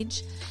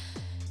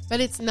But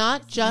it's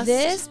not just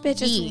this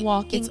bitch meat. is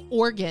walking. It's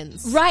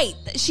organs. Right.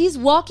 She's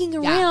walking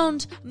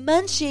around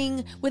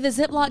munching with a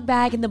Ziploc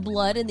bag and the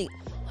blood in the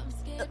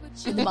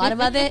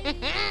bottom of it.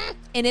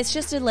 And it's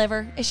just a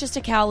liver. It's just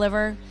a cow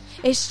liver.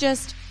 It's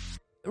just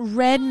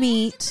red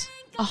meat.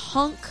 A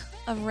hunk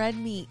of red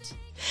meat.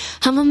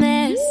 I'm a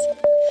mess.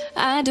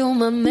 I do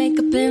my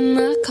makeup in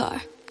my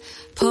car.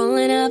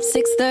 Pulling up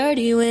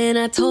 6:30 when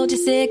I told you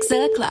 6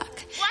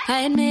 o'clock.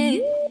 I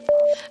admit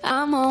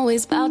I'm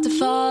always about to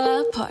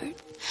fall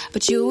apart.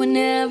 But you would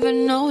never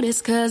notice,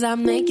 cause I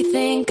make you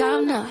think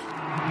I'm not.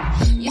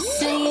 You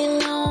say you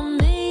know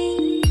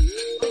me,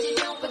 but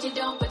you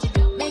don't.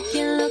 Make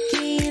it look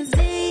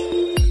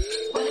easy.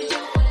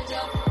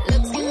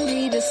 Looks can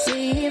be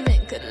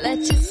deceiving, could let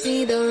you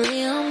see the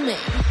real me.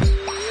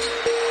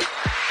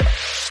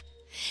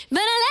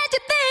 But I let you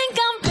think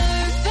I'm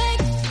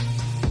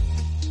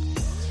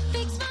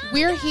perfect.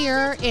 We're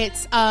here.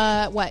 It's,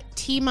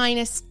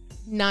 T-minus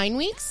 9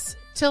 weeks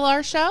till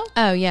our show?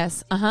 Oh,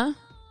 yes. Uh-huh.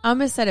 I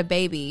almost said a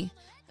baby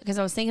because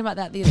I was thinking about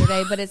that the other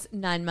day, but it's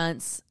 9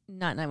 months,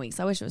 not 9 weeks.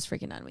 I wish it was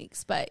freaking 9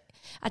 weeks. But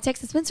I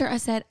texted Spencer. I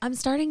said, I'm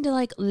starting to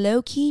like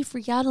low key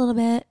freak out a little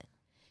bit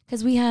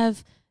because we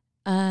have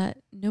no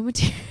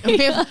material. We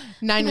have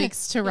 9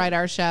 weeks to write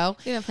our show.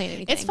 We haven't planned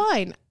anything. It's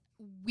fine.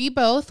 We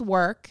both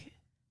work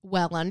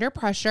well under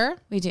pressure.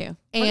 We do.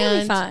 And We're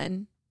gonna be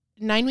fun.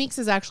 9 weeks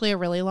is actually a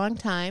really long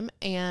time,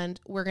 and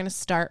we're going to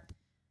start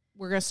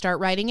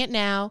writing it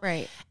now.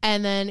 Right.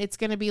 And then it's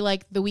going to be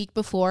like the week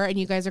before, and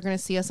you guys are going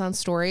to see us on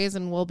stories,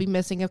 and we'll be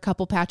missing a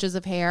couple patches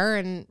of hair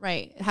and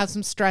have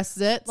some stress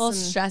zits. We'll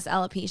stress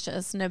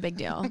alopecias. No big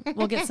deal.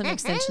 We'll get some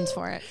extensions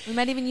for it. We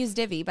might even use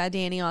Divi by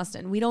Danny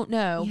Austin. We don't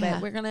know,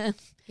 but we're going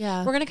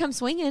to come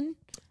swinging.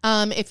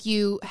 If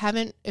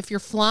you're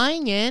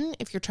flying in,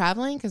 if you're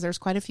traveling, because there's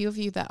quite a few of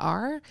you that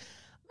are,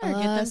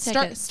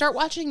 start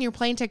watching your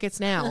plane tickets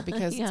now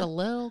because it's a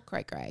little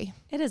cray-cray.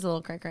 It is a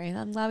little cray-cray.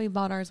 I'm glad we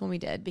bought ours when we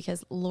did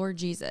because Lord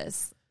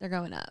Jesus, they're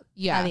going up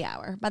by the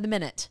hour, by the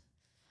minute.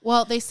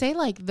 Well, they say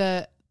like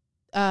the,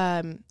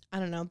 I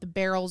don't know, the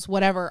barrels,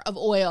 whatever, of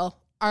oil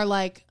are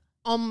like,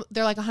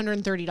 they're like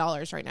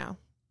 $130 right now.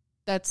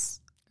 That's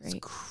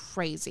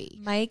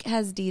crazy. Mike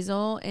has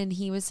diesel, and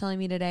he was telling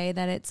me today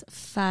that it's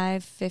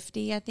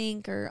 $5.50, I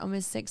think, or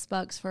almost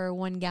 $6 for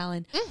 1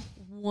 gallon.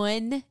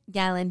 1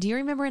 gallon. Do you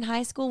remember in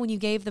high school when you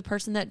gave the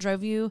person that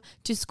drove you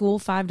to school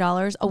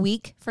 $5 a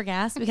week for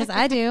gas? Because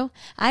I do.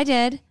 I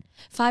did.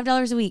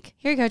 $5 a week.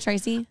 Here you go,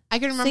 Tracy. I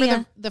can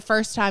remember the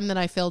first time that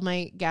I filled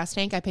my gas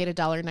tank, I paid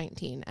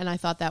 $1.19, and I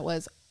thought that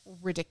was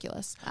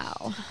ridiculous.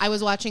 Wow. I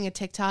was watching a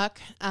TikTok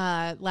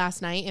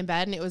last night in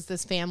bed, and it was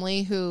this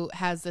family who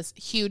has this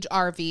huge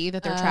RV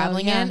that they're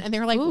traveling in, and they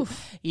were like,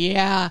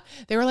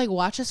 they were like,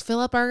 watch us fill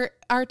up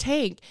our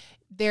tank.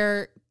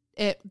 They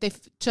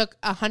took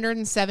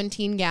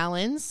 117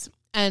 gallons.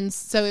 And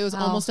so it was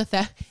almost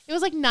it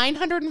was like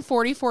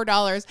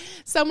 $944.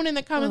 Someone in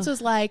the comments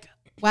was like,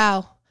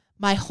 wow,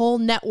 my whole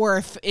net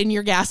worth in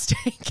your gas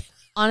tank.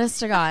 Honest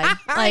to God.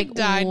 Like,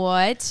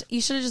 what?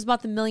 You should have just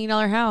bought the $1 million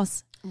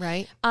house.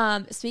 Right.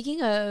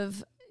 Speaking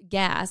of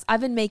gas,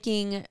 I've been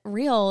making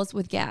reels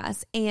with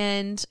gas,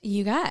 and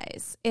you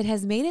guys, it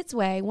has made its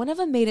way. One of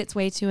them made its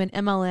way to an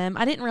MLM.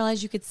 I didn't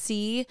realize you could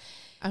see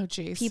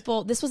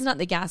people. This was not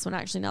the gas one,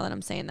 actually, now that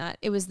I'm saying that.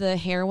 It was the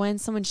hair one.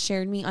 Someone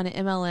shared me on an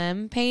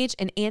MLM page,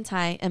 an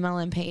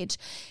anti-MLM page,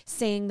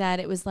 saying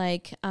that it was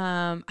like,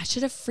 I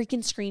should have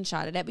freaking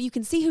screenshotted it, but you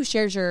can see who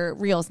shares your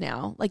reels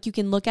now. Like, you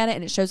can look at it,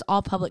 and it shows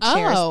all public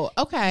shares. Oh,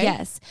 okay.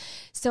 Yes.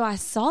 So I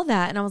saw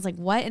that, and I was like,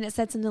 what? And it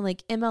said something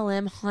like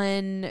MLM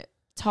Hun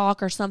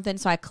talk or something.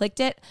 So I clicked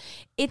it.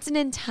 It's an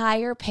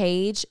entire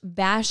page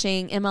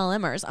bashing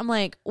MLMers. I'm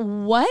like,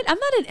 what? I'm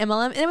not an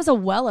MLM. And it was a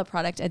Wella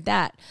product at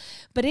that.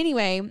 But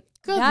anyway.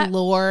 Good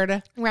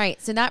Lord.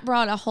 Right. So that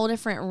brought a whole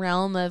different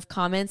realm of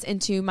comments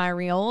into my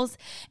reels.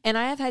 And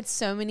I have had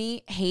so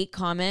many hate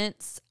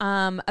comments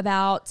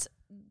about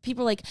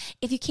people like,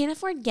 if you can't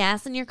afford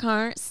gas in your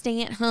car,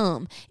 stay at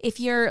home. If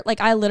you're like,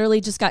 I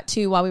literally just got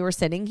 2 while we were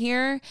sitting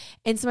here,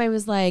 and somebody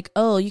was like,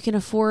 oh, you can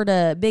afford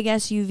a big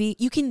SUV.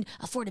 You can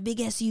afford a big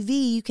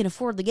SUV. You can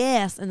afford the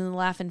gas. And then the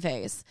laughing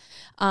face.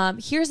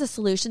 Here's a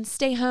solution.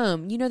 Stay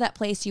home. You know that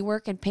place you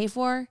work and pay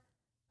for?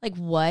 Like,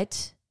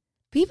 what?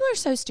 People are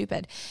so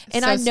stupid.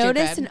 And I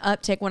noticed an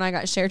uptick when I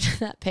got shared to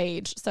that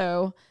page.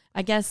 So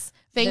I guess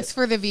thanks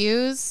for the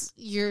views.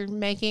 I'm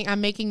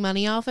making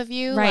money off of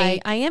you. Right.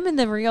 Like, I am in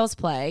the Reels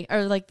play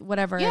or like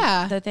whatever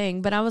the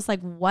thing. But I was like,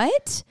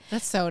 what?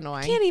 That's so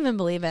annoying. Can't even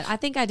believe it. I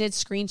think I did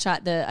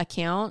screenshot the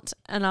account,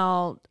 and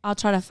I'll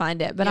try to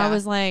find it. But I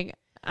was like,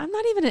 I'm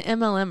not even an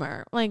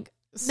MLMer. Like,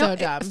 so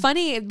dumb.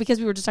 Funny because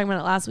we were just talking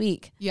about it last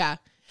week. Yeah.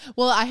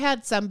 Well, I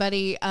had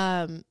somebody,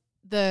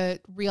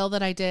 the reel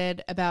that I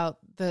did about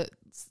the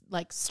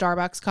like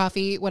Starbucks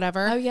coffee,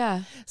 whatever. Oh,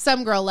 yeah.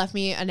 Some girl left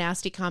me a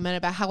nasty comment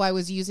about how I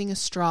was using a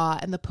straw,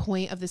 and the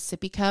point of the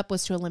sippy cup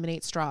was to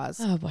eliminate straws.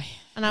 Oh, boy.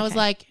 And I was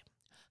like,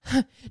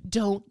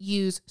 don't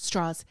use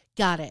straws.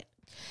 Got it.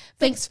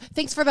 Thanks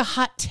for the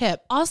hot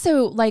tip.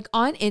 Also, like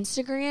on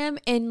Instagram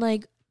and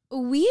like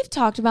we've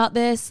talked about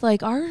this.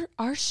 Like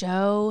our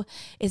show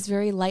is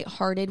very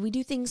lighthearted. We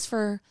do things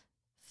for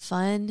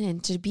fun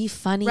and to be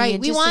funny. Right.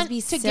 And We just want to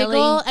be to silly.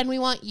 giggle, and we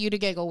want you to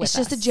giggle with It's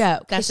us. just a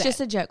joke. That's It's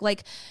just a joke.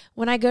 Like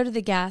when I go to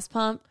the gas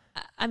pump,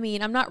 I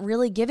mean, I'm not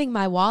really giving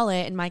my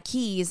wallet and my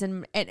keys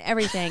and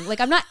everything. Like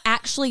I'm not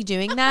actually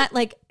doing that.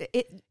 Like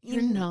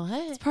You're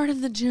not. It's part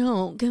of the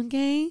joke,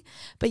 okay?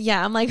 But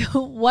yeah, I'm like,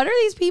 what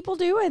are these people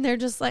doing? They're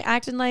just like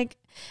acting like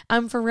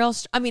I'm for real.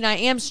 I mean, I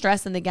am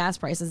stressing the gas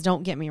prices.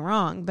 Don't get me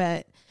wrong,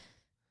 but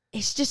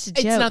it's just a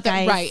joke. It's not that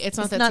guys. right. It's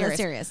not that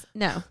serious.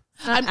 No.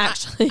 I'm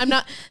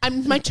not.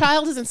 My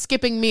child isn't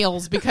skipping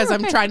meals because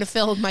I'm trying to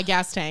fill my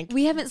gas tank.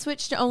 We haven't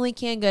switched to only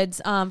canned goods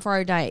for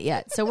our diet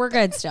yet, so we're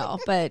good still.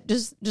 But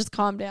just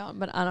calm down.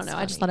 But I don't know.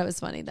 I just thought it was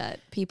funny that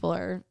people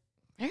are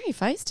very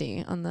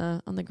feisty on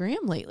the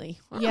gram lately.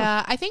 Wow.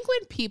 Yeah, I think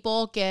when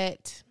people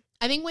get,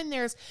 I think when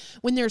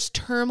there's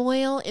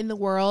turmoil in the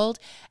world,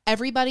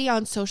 everybody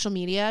on social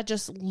media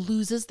just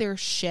loses their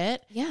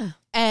shit. Yeah,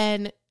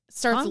 and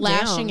starts Calm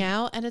lashing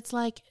down. out, and it's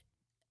like,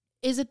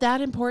 is it that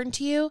important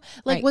to you?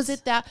 Like, Right. was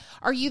it that?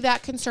 Are you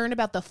that concerned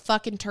about the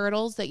fucking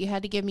turtles that you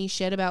had to give me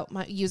shit about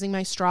using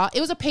my straw?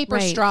 It was a paper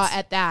Right. straw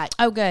at that.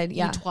 Oh, good. You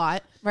Yeah.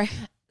 twat. Right.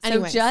 So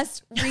Anyways.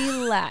 just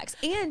relax.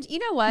 And you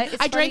know what?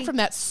 It's I drank funny. from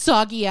that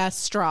soggy ass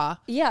straw.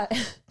 Yeah.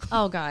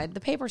 Oh God, the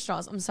paper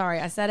straws. I'm sorry,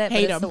 I said it,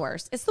 Hate but it's 'em. the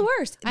worst. It's the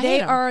worst. I They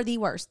hate 'em. are the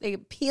worst. They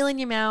peel in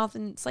your mouth,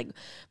 and it's like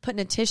putting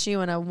a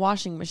tissue in a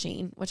washing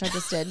machine, which I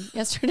just did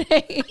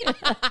yesterday.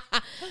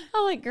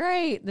 I'm like,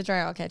 great, the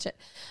dryer will catch it.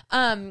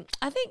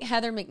 I think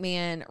Heather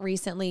McMahon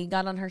recently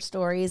got on her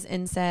stories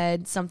and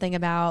said something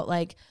about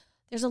like,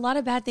 there's a lot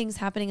of bad things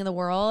happening in the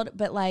world,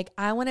 but like,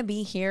 I want to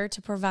be here to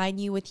provide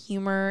you with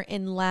humor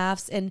and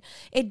laughs. And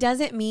it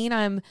doesn't mean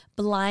I'm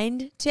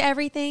blind to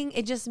everything.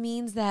 It just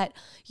means that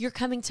you're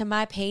coming to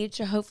my page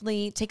to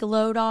hopefully take a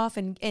load off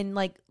and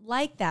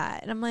like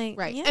that. And I'm like,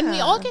 Right. yeah. And we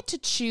all get to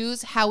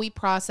choose how we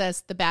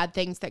process the bad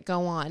things that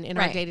go on in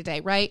our Right. day to day,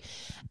 right?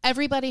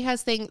 Everybody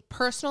has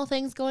personal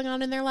things going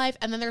on in their life.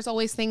 And then there's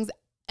always things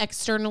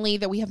externally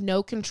that we have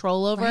no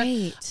control over.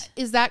 Right.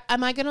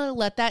 Am I going to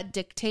let that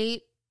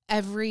dictate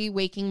every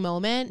waking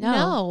moment?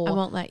 No, I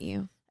won't let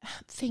you.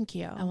 Thank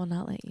you. I will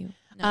not let you.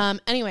 No.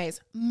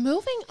 Anyways,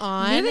 moving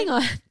on. Moving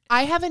on.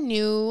 I have a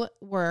new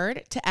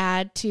word to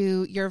add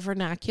to your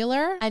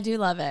vernacular. I do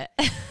love it.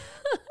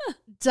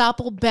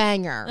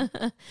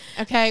 Doppelbanger.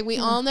 Okay, we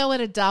all know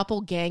what a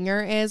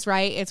doppelganger is,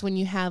 right? It's when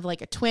you have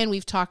like a twin.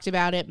 We've talked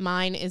about it.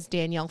 Mine is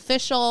Danielle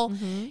Fishel.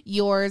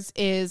 Yours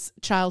is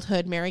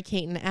childhood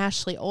Mary-Kate and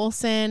Ashley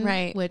Olsen.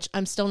 Right. Which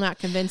I'm still not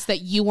convinced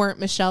that you weren't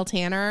Michelle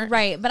Tanner.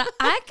 Right. But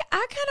I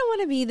kind of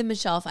want to be the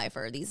Michelle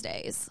Pfeiffer these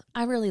days.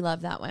 I really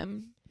love that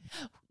one.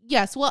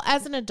 Yes. Well,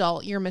 as an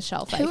adult, you're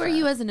Michelle Pfeiffer. Who are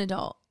you as an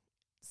adult?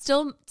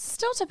 Still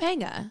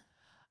Topanga.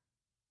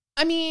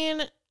 I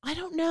mean, I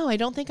don't know. I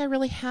don't think I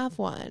really have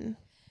one.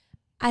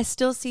 I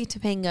still see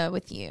Topanga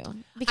with you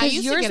because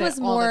used to yours get it was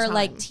all the more time.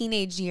 like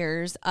teenage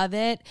years of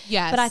it.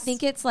 Yes. But I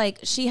think it's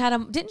like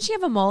didn't she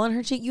have a mole on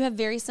her cheek? You have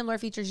very similar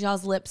features.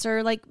 Y'all's lips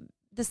are like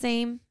the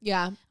same.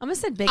 Yeah. I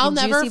almost said big I'll and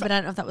never juicy, f- but I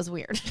don't know if that was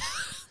weird.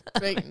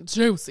 Big and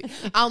juicy.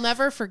 I'll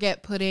never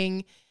forget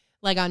putting,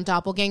 like on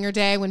Doppelganger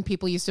Day when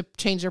people used to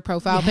change their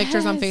profile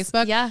pictures on Yes.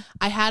 Facebook. Yeah.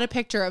 I had a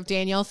picture of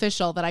Danielle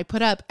Fishel that I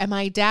put up, and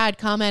my dad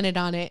commented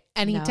on it,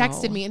 and he No.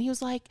 texted me, and he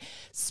was like,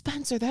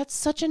 "Spencer, that's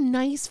such a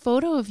nice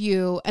photo of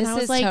you." And This I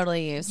was is like,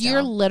 totally you still.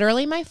 "You're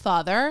literally my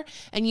father,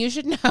 and you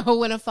should know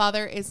when a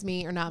father is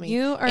me or not me.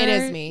 It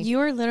is me. You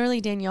are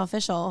literally Danielle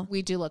Fishel.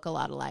 We do look a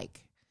lot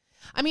alike.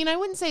 I mean, I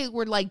wouldn't say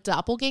we're like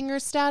doppelganger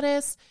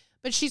status,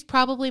 but she's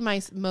probably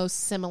my most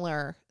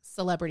similar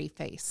celebrity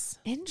face.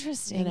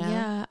 Interesting. You know?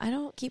 Yeah. I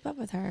don't keep up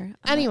with her. I'm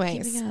not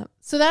Anyways, keeping up.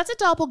 so that's a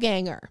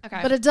doppelganger. Okay.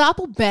 But a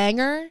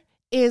doppelbanger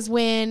is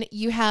when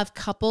you have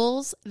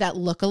couples that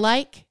look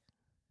alike.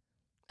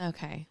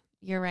 Okay.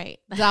 You're right.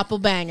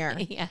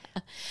 Doppelbanger. Yeah.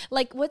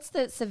 Like, what's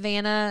the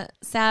Savannah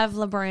Sav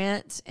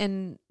LeBrant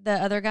and the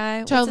other guy?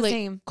 What's Totally. his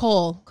name?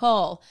 Cole.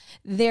 Cole.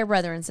 They're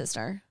brother and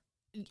sister.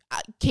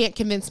 Can't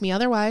convince me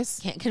otherwise.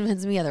 Can't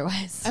convince me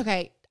otherwise.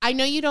 Okay. I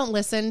know you don't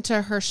listen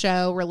to her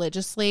show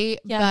religiously,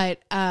 Yeah.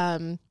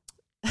 but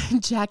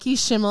Jackie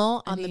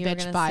Schimmel I on knew the you were Bitch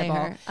gonna say Bible.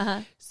 her.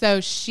 Uh-huh. So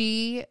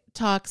she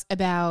talks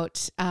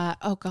about,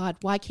 oh God,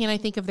 why can't I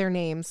think of their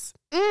names?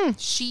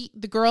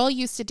 The girl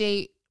used to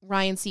date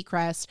Ryan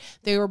Seacrest.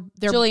 They're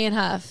Julianne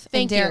Hough and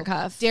Thank Derek you.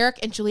 Hough. Derek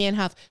and Julianne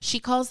Hough. She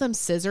calls them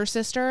scissor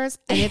sisters,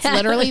 and it's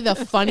literally the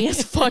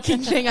funniest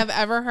fucking thing I've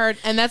ever heard.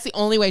 And that's the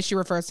only way she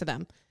refers to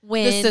them.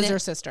 The scissor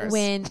sisters.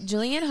 When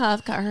Julianne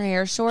Hough cut her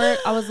hair short,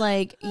 I was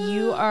like,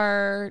 you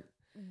are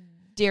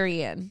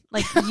Darian.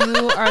 Like,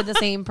 you are the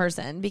same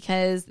person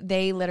because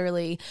they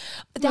literally.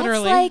 That's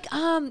like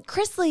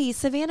Chrisley,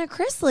 Savannah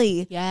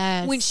Chrisley.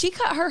 Yes. When she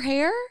cut her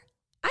hair,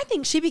 I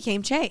think she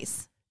became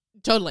Chase.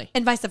 Totally.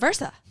 And vice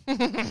versa.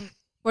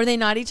 Were they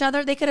not each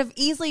other? They could have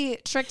easily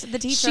tricked the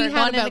teacher She and had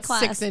gone into about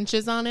class. 6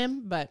 inches on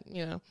him, but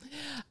you know.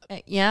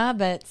 Yeah,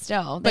 but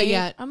still. But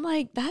yeah. I'm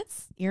like,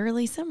 that's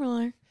eerily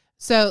similar.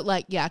 So,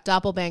 like, yeah,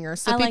 doppelbangers.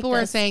 So people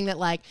were saying that,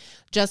 like,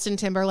 Justin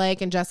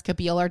Timberlake and Jessica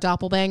Biel are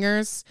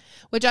doppelbangers,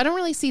 which I don't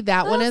really see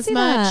that one as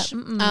much.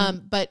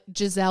 But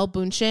Gisele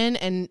Bündchen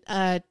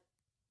and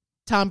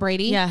Tom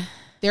Brady, yeah,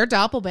 they're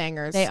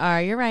doppelbangers. They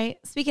are. You're right.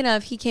 Speaking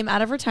of, he came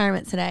out of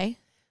retirement today.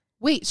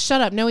 Wait,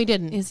 shut up. No, he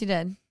didn't. Yes, he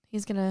did.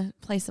 He's going to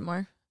play some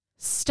more.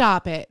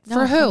 Stop it.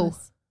 For who?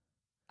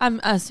 I'm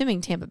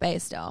assuming Tampa Bay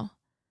still.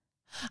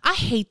 I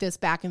hate this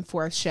back and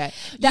forth shit.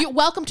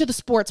 Welcome to the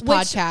sports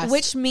podcast.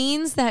 Which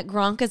means that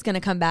Gronk is going to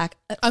come back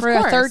of for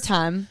course. a third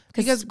time.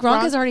 Because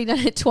Gronk has already done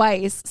it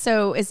twice.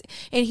 And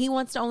he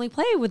wants to only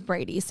play with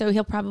Brady. So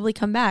he'll probably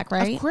come back,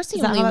 right? Of course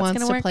he only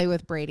wants to play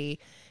with Brady.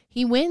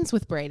 He wins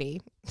with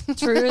Brady.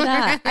 True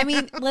that. I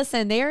mean,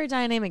 listen, they are a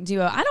dynamic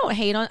duo. I don't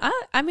hate on...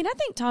 I mean, I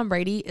think Tom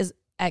Brady is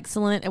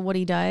excellent at what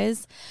he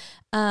does.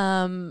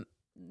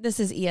 This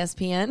is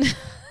ESPN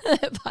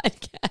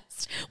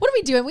podcast. What are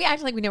we doing? We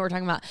act like we know what we're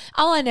talking about.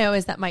 All I know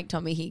is that Mike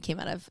told me he came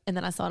out of, and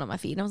then I saw it on my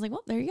feed, and I was like,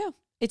 well, there you go.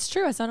 It's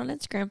true. I saw it on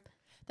Instagram.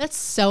 That's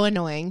so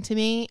annoying to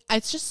me.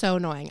 It's just so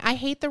annoying. I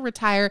hate the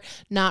retire,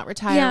 not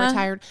retire,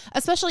 retired.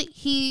 Especially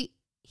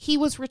he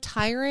was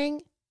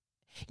retiring.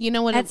 You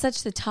know what? At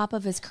such the top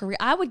of his career.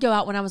 I would go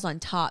out when I was on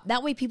top.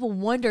 That way people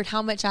wondered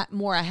how much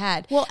more I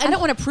had. Well, I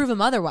don't want to prove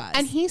him otherwise.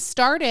 And he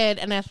started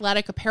an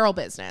athletic apparel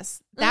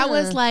business. That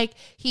was like,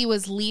 he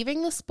was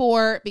leaving the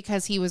sport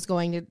because he was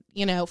going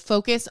to,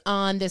 focus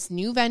on this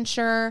new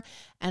venture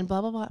and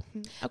blah, blah, blah.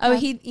 Okay. Oh,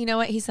 you know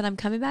what? He said, I'm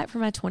coming back for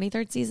my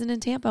 23rd season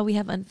in Tampa. We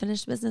have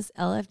unfinished business.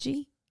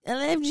 LFG.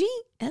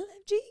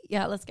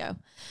 Yeah, let's go.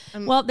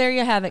 Well, there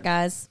you have it,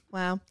 guys.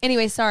 Wow.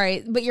 Anyway,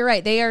 sorry, but you're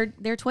right.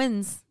 They're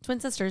twins, twin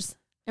sisters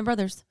and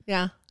brothers.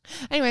 Yeah.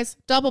 Anyways,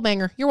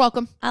 doppelbanger. You're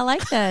welcome. I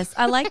like this.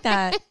 I like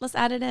that. Let's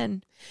add it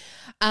in.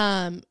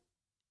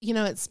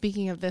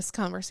 Speaking of this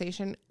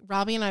conversation,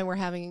 Robbie and I were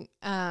having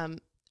a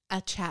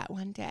chat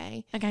one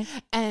day. Okay.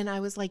 And I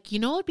was like,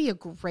 it would be a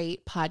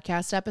great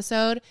podcast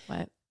episode.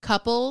 What?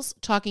 Couples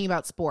talking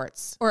about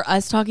sports. Or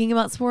us talking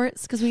about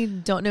sports because we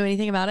don't know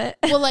anything about it.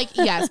 Well,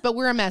 yes, but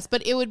we're a mess.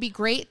 But it would be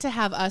great to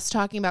have us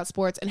talking about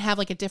sports and have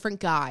a different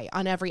guy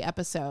on every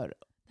episode.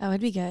 That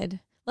would be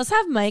good. Let's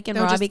have Mike and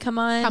Robbie come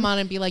on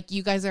and be like,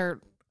 you guys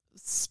are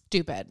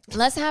stupid.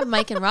 Let's have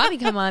Mike and Robbie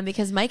come on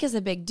because Mike is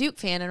a big Duke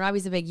fan and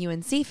Robbie's a big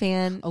UNC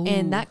fan. Ooh,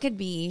 and that could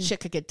be... Shit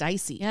could get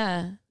dicey.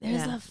 Yeah.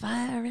 There's a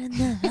fire in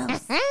the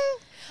house.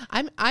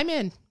 I'm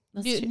in.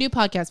 New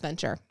podcast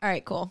venture. All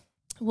right, cool.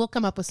 We'll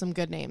come up with some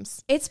good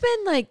names. It's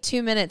been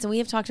 2 minutes and we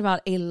have talked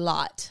about a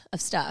lot of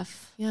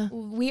stuff. Yeah.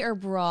 We are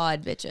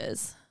broad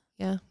bitches.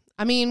 Yeah.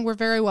 I mean, we're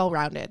very well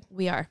rounded.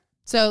 We are.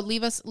 So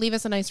leave us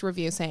a nice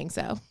review saying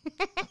so.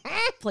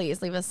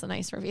 Please leave us a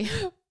nice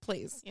review.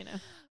 Please.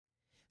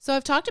 So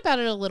I've talked about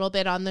it a little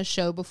bit on the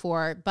show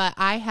before, but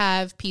I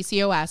have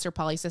PCOS or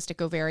polycystic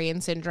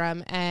ovarian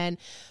syndrome. And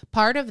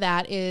part of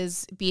that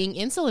is being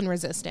insulin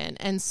resistant.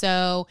 And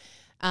so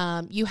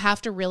you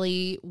have to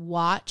really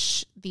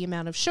watch the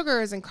amount of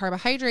sugars and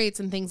carbohydrates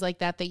and things like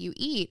that you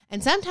eat.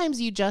 And sometimes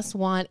you just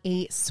want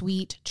a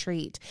sweet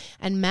treat.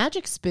 And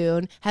Magic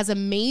Spoon has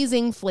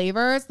amazing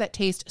flavors that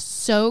taste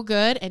so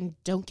good and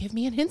don't give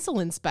me an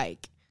insulin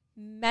spike.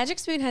 Magic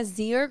Spoon has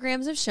 0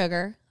 grams of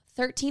sugar,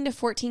 13 to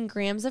 14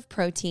 grams of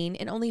protein,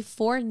 and only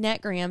 4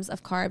 net grams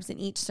of carbs in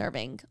each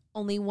serving.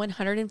 Only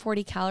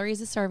 140 calories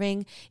a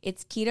serving.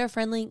 It's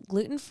keto-friendly,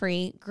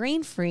 gluten-free,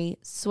 grain-free,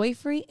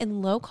 soy-free,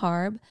 and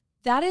low-carb.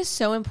 That is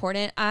so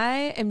important.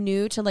 I am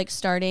new to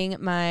starting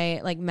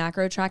my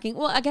macro tracking.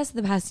 Well, I guess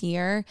the past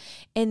year.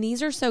 And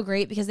these are so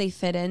great because they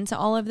fit into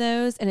all of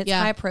those and it's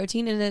high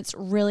protein and it's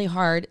really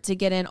hard to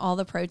get in all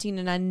the protein.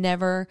 And I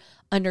never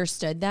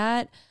understood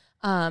that.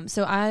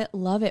 So I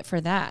love it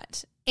for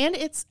that. And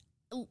it's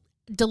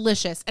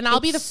delicious. And I'll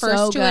be the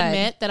first to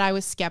admit that I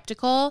was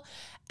skeptical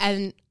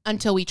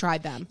until we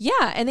tried them.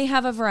 Yeah. And they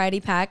have a variety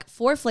pack,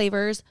 4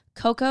 flavors: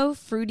 cocoa,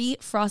 fruity,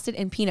 frosted,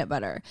 and peanut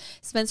butter.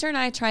 Spencer and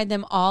I tried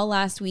them all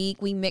last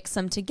week. We mixed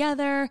them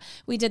together.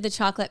 We did the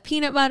chocolate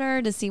peanut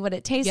butter to see what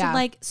it tasted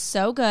like.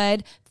 So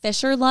good.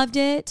 Fisher loved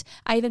it.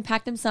 I even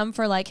packed him some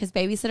for his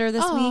babysitter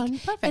this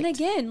week. Perfect. And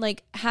again,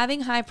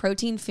 having high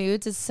protein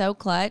foods is so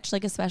clutch,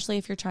 especially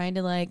if you're trying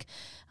to I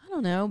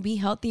don't know, be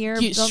healthier.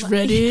 Get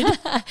shredded.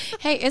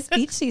 Hey, it's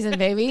beach season,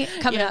 baby.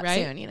 Coming up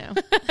soon,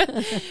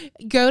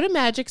 Go to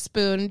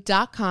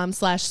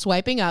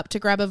magicspoon.com/swiping up to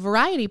grab a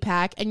variety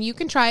pack and you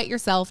can try it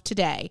yourself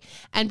today.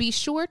 And be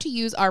sure to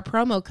use our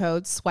promo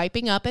code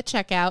swiping up at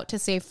checkout to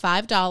save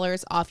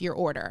 $5 off your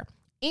order.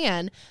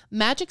 And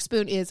Magic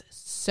Spoon is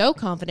so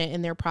confident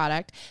in their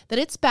product that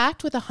it's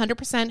backed with a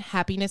 100%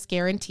 happiness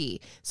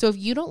guarantee. So if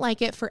you don't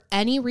like it for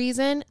any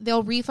reason,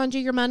 they'll refund you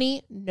your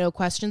money, no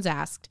questions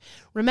asked.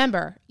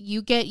 Remember,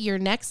 you get your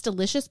next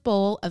delicious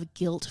bowl of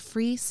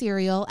guilt-free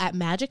cereal at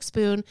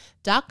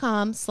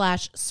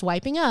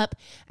magicspoon.com/swiping up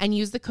and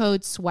use the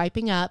code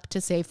swiping up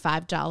to save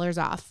 $5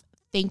 off.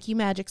 Thank you,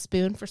 Magic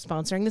Spoon, for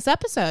sponsoring this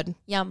episode.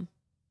 Yum.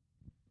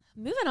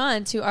 Moving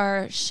on to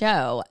our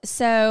show.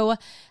 So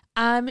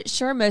I'm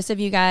sure most of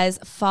you guys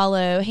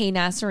follow Hey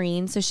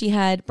Nasserine. So she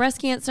had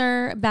breast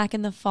cancer back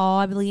in the fall.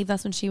 I believe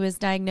that's when she was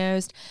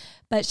diagnosed.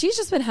 But she's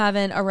just been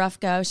having a rough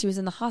go. She was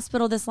in the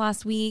hospital this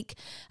last week.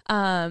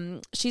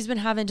 She's been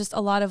having just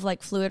a lot of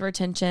like fluid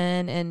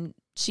retention, and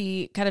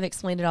she kind of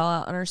explained it all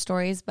out on her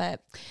stories.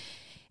 But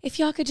if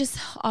y'all could just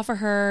offer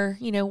her,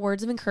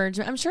 words of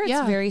encouragement. I'm sure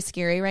it's very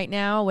scary right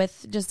now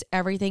with just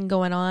everything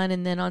going on,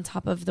 and then on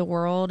top of the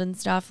world and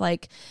stuff,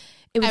 like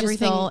it would just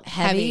feel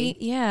heavy.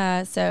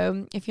 Yeah.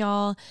 So if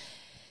y'all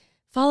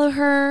follow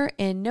her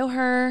and know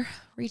her,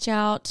 reach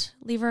out,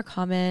 leave her a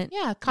comment.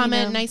 Yeah.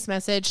 Comment, a nice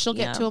message. She'll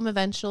get to them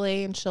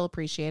eventually, and she'll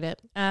appreciate it.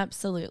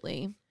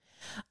 Absolutely.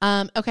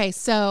 Okay.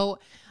 So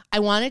I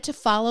wanted to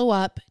follow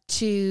up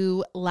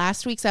to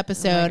last week's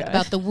episode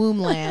about the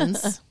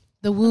Womblands.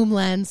 The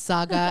Womblands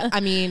saga.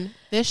 I mean,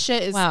 this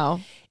shit is,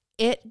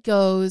 it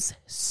goes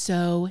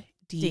so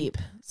deep.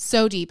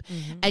 So deep.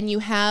 Mm-hmm. And you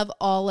have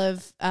all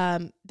of,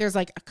 there's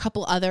like a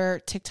couple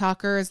other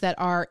TikTokers that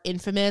are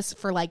infamous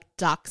for like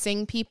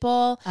doxing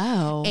people.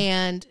 Oh.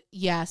 And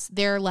yes,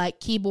 they're like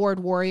keyboard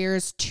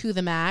warriors to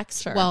the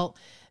max. Sure. Well,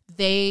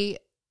 they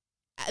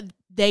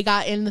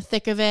got in the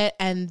thick of it,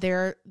 and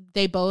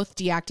they both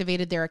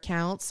deactivated their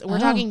accounts. We're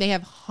talking, they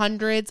have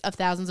hundreds of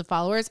thousands of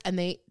followers, and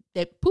they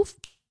poof,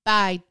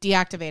 bye,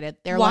 deactivated.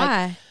 They're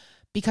like,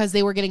 because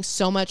they were getting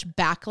so much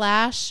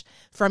backlash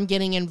from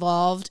getting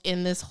involved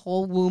in this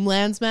whole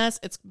Womblands mess.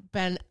 It's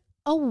been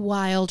a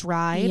wild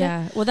ride.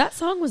 Yeah. Well, that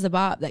song was a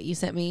bop that you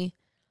sent me.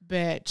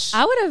 Bitch.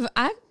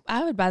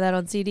 I would buy that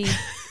on CD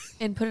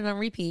and put it on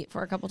repeat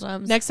for a couple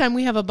times. Next time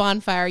we have a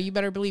bonfire, you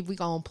better believe we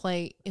gonna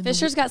play.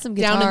 Fisher's got some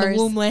guitars. Down in the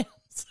Womblands.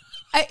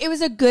 It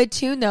was a good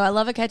tune, though. I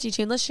love a catchy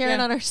tune. Let's share it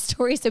on our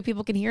story so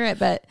people can hear it.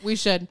 But we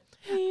should.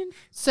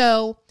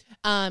 So,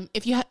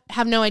 if you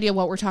have no idea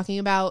what we're talking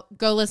about,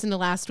 go listen to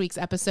last week's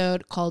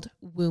episode called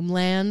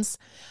Womblands.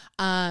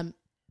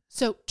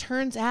 So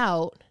turns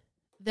out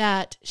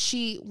that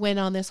she went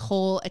on this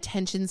whole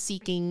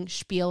attention-seeking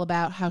spiel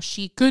about how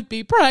she could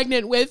be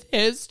pregnant with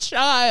his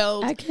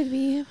child. I could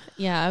be.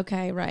 Yeah.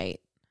 Okay.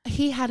 Right.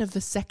 He had a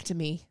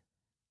vasectomy.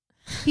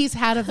 He's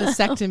had a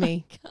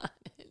vasectomy. Oh my God.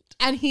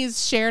 And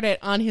he's shared it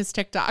on his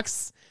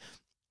TikToks.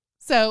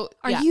 So,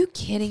 are you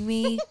kidding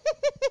me?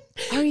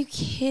 Are you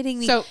kidding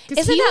me? So,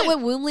 isn't that what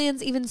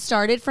Womblands even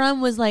started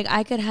from? Was like,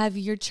 I could have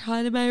your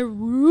child in my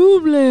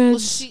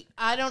Womblands. Well,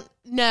 I don't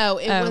know.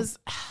 It was,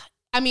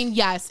 I mean,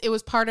 yes, it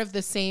was part of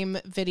the same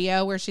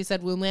video where she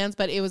said Womblands,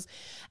 but it was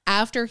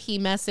after he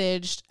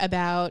messaged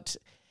about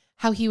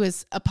how he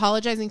was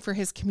apologizing for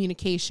his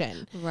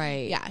communication.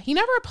 Right. Yeah. He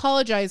never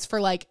apologized for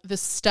like the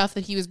stuff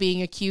that he was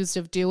being accused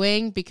of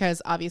doing,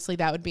 because obviously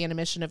that would be an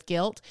admission of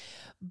guilt.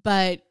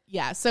 But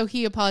yeah, so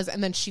he apologized,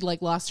 and then she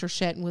like lost her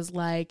shit and was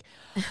like,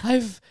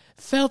 I've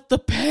felt the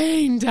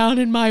pain down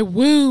in my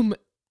womb.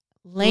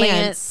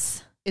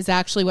 Lance is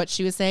actually what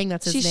she was saying.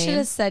 That's his name. She should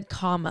have said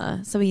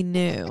comma so he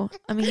knew.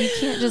 I mean, you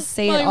can't just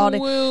say it all day.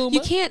 You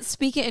can't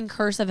speak it in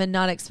cursive and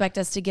not expect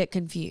us to get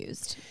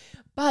confused.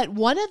 But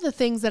one of the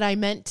things that I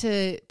meant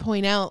to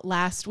point out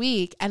last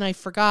week, and I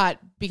forgot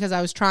because I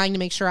was trying to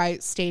make sure I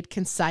stayed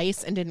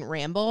concise and didn't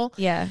ramble.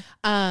 Yeah.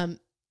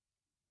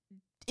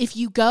 If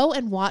you go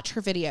and watch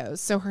her videos,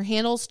 so her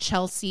handle's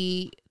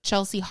Chelsea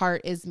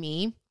Hart is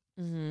me.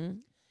 Mm-hmm.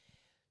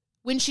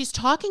 When she's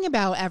talking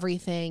about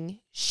everything,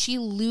 she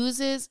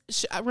loses.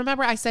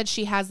 Remember I said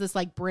she has this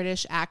like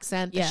British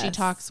accent that she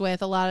talks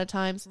with a lot of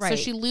times. Right. So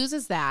she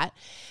loses that.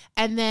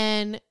 And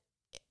then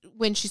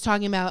when she's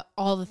talking about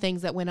all the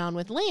things that went on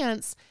with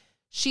Lance,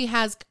 she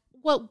has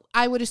what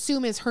I would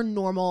assume is her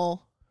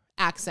normal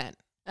accent.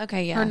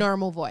 Okay, yeah. Her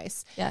normal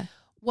voice. Yeah.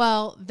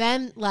 Well,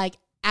 then like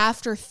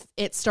after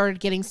it started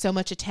getting so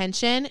much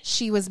attention,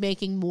 she was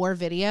making more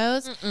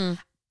videos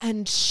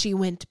and she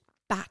went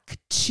back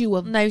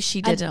to No,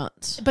 she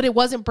didn't. But it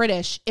wasn't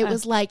British. It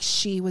was like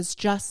she was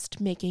just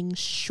making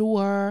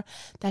sure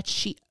that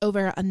she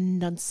over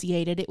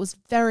enunciated. It was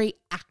very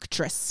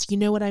actress. You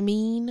know what I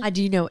mean? I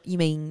do know what you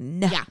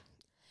mean. Yeah.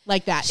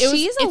 Like that.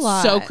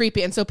 It's so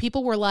creepy. And so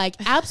people were like,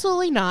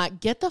 absolutely not.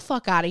 Get the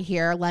fuck out of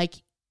here. Like,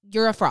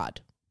 you're a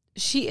fraud.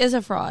 She is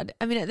a fraud.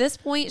 I mean, at this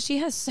point, she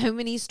has so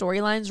many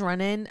storylines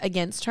running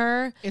against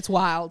her. It's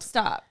wild.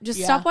 Stop.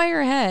 Just stop while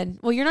you're ahead.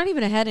 Well, you're not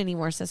even ahead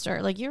anymore,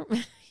 sister. Like, you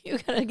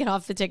gotta get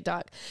off the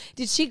TikTok.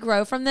 Did she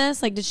grow from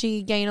this? Like, did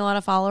she gain a lot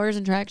of followers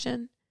and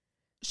traction?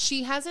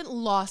 She hasn't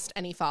lost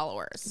any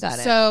followers. Got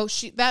it. So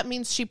that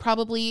means she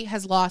probably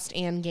has lost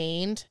and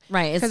gained.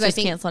 Right. It's just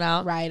canceled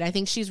out. Right. I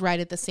think she's right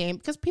at the same,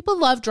 because people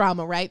love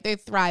drama, right? They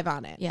thrive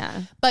on it.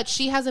 Yeah. But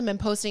she hasn't been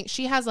posting.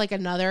 She has like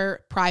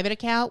another private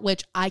account,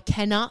 which I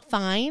cannot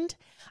find.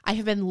 I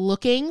have been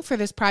looking for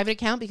this private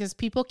account because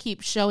people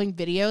keep showing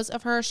videos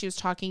of her. She was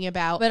talking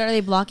about. But are they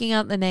blocking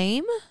out the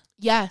name?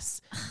 Yes.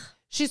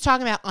 She's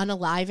talking about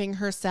unaliving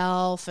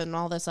herself and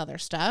all this other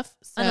stuff.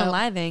 So,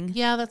 unaliving?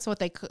 Yeah, that's what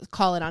they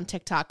call it on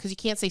TikTok, because you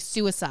can't say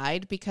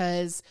suicide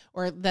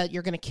or that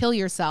you're going to kill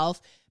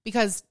yourself,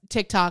 because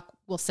TikTok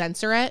will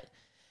censor it.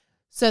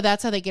 So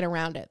that's how they get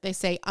around it. They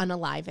say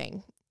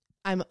unaliving.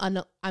 I'm going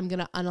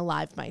to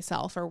unalive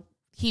myself or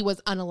he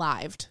was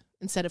unalived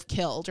instead of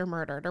killed or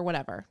murdered or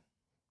whatever.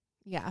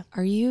 Yeah.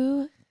 Are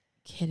you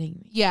kidding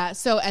me? Yeah.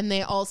 So, and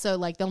they also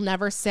like, they'll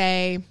never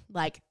say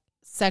like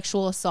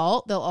sexual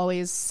assault. They'll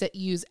always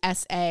use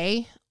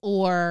SA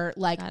or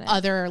like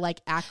other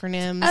like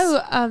acronyms.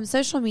 Oh,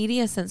 social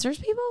media censors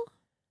people?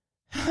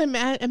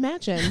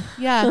 Imagine.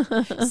 Yeah.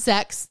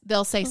 Sex.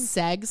 They'll say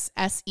SEGS,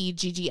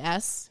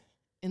 SEGGS.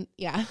 And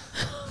yeah.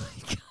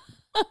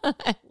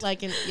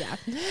 Like, yeah.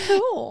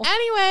 Cool.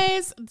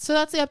 Anyways, so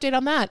that's the update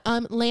on that.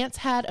 Lance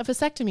had a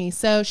vasectomy,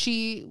 so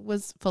she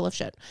was full of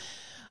shit,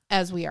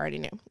 as we already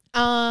knew.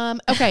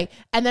 Okay.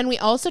 And then we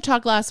also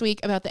talked last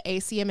week about the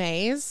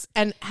ACMAs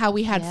and how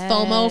we had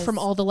FOMO from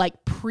all the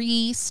like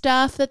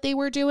pre-stuff that they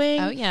were doing.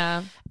 Oh,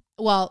 yeah.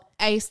 Well,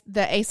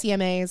 the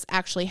ACMAs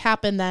actually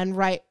happened then,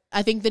 right?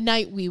 I think the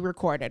night we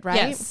recorded, right?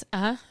 Yes.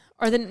 Uh-huh.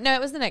 No, it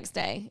was the next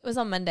day. It was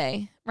on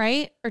Monday,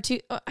 right? Or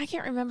I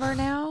can't remember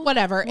now.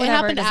 Whatever. It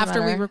happened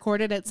after we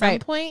recorded at some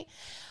point.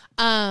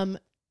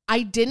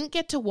 I didn't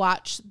get to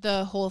watch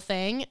the whole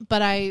thing,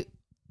 but I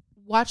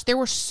watched. There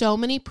were so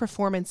many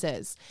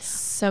performances.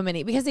 So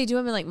many. Because they do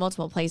them in like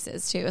multiple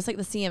places too. It's like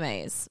the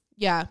CMAs.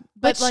 Yeah.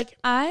 But like,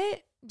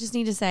 I just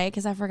need to say,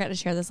 because I forgot to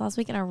share this last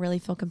week and I really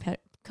feel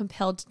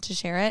compelled to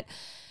share it.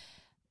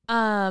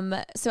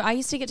 So I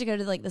used to get to go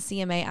to like the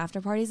CMA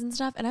after parties and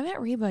stuff, and I met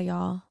Reba,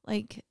 y'all.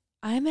 Like,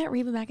 I met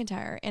Reba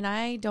McEntire, and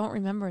I don't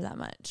remember that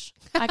much.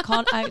 I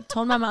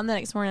told my mom the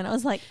next morning, I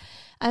was like,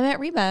 I met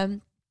Reba,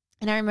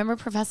 and I remember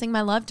professing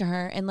my love to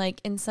her, and like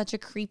in such a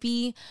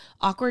creepy,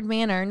 awkward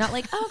manner, not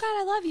like, oh God,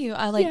 I love you.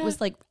 I like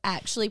was like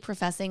actually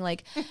professing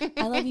like,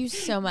 I love you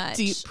so much,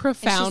 deep,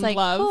 profound she's like,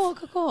 love.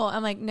 Cool.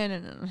 I'm like,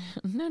 no.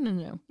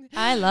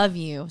 I love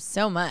you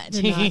so much.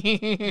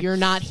 You're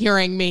not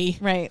hearing me.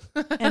 Right.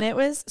 And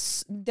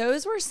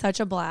those were such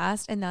a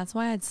blast. And that's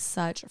why I had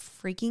such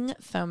freaking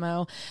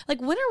FOMO.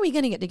 Like, when are we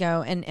going to get to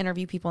go and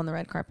interview people on the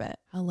red carpet?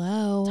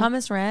 Hello.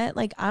 Thomas Rhett.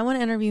 Like, I want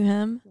to interview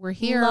him. We're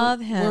here. Love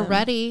him. We're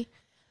ready.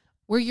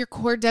 We're your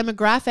core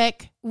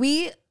demographic.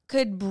 We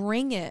could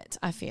bring it,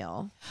 I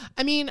feel.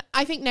 I mean,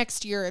 I think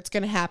next year it's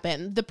going to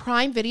happen. The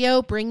Prime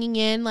Video bringing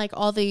in like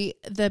all the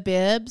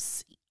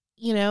bibs,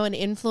 you know, and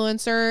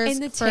influencers.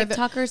 And the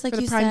TikTokers, like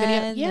you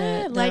said.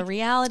 Yeah. The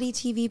reality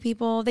TV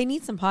people. They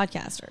need some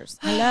podcasters.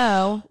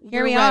 Hello.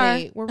 Here we are.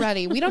 We're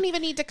ready. We don't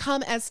even need to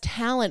come as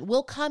talent.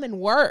 We'll come and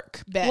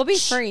work, bitch. We'll be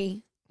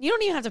free. You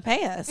don't even have to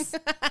pay us.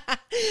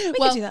 We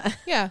can do that.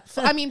 Yeah.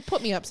 I mean,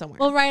 put me up somewhere.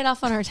 We'll write it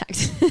off on our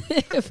tax.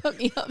 Put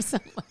me up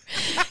somewhere.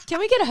 Can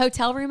we get a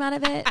hotel room out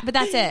of it? But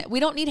that's it. We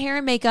don't need hair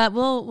and makeup.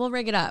 We'll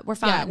rig it up. We're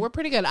fine. Yeah, we're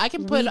pretty good. I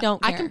can put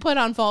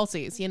on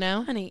falsies, you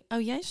know? Honey. Oh,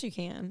 yes, you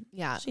can.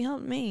 Yeah. She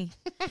helped me.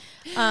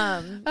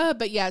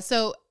 But yeah,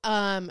 so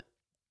the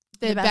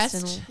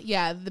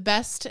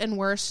best and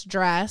worst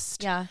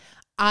dressed. Yeah.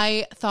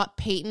 I thought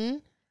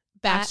Peyton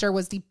Baxter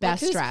was the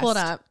best dressed. Pulled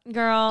up.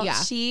 Girl, yeah.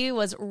 She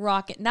was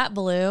rocking. That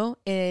blue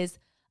is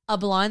a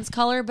blonde's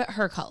color, but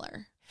her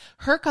color.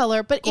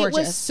 But gorgeous. It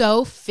was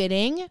so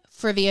fitting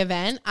for the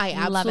event. I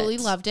absolutely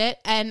loved it.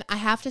 And I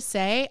have to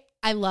say,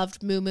 I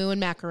loved Moo Moo and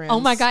Macaroons.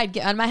 Oh my God,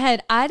 get out of my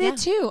head. I did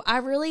too. I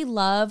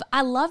love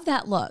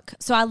that look.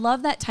 So I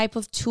love that type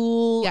of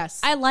tulle.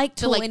 Yes. I like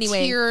tulle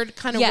anyway. Tiered,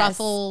 kind of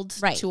ruffled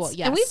tulle.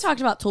 Yes. And we've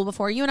talked about tulle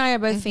before. You and I are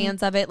both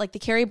fans of it. Like the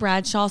Carrie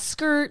Bradshaw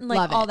skirt and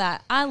like all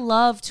that. I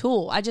love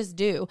tulle. I just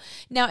do.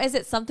 Now, is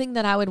it something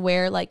that I would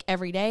wear like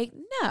every day?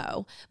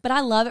 No. But I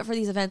love it for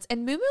these events.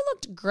 And Moo Moo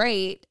looked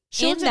great.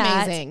 She looked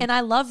amazing. And I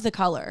love the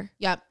color.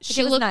 Yep.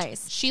 She looked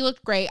nice. She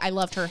looked great. I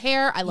loved her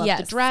hair. I loved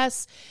the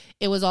dress.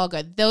 It was all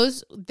good.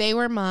 They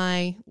were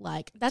my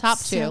top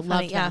two. So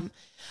loved them.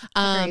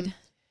 Agreed.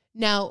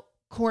 Now,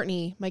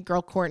 Courtney, my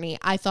girl Courtney,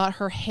 I thought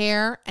her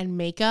hair and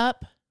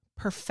makeup,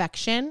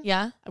 perfection.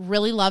 Yeah. I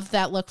really loved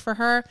that look for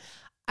her.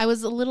 I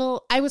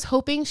was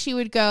hoping she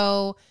would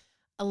go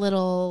a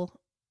little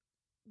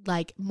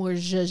like more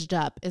zhuzhed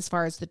up as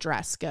far as the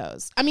dress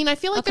goes. I mean, I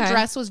feel like the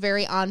dress was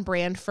very on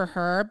brand for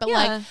her, but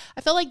like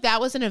I felt like that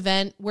was an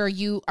event where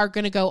you are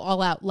going to go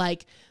all out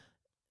like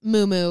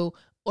Moo Moo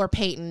or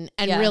Peyton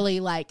and really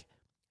like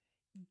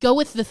go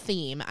with the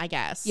theme, I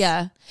guess.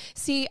 Yeah.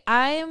 See,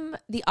 I'm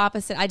the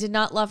opposite. I did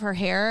not love her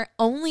hair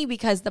only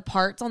because the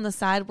parts on the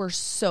side were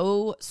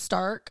so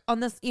stark on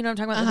this. You know what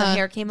I'm talking about? The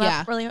hair came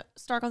up really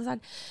stark on the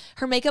side.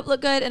 Her makeup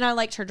looked good and I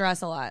liked her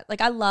dress a lot.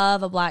 Like I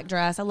love a black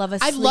dress. I love a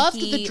sleeky, I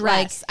loved the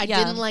dress. I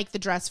didn't like the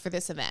dress for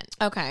this event.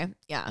 Okay.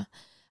 Yeah.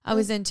 I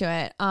was into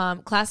it.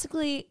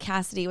 Classically,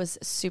 Cassidy was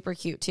super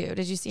cute too.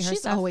 Did you see her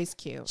She's stuff? always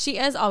cute. She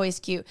is always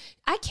cute.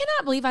 I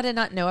cannot believe I did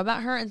not know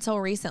about her until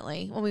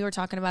recently when we were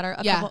talking about her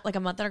a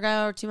month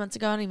ago or 2 months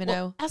ago. I don't even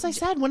know. As I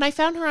said, when I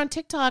found her on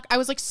TikTok, I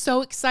was like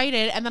so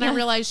excited. And then I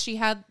realized she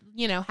had,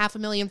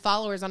 500,000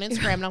 followers on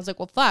Instagram. And I was like,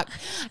 well, fuck,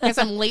 I guess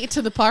I'm late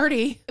to the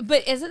party.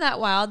 But isn't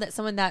that wild that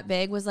someone that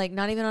big was like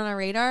not even on our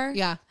radar?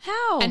 Yeah.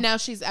 How? And now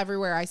she's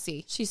everywhere I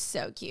see. She's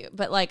so cute.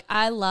 But like,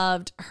 I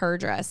loved her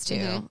dress too.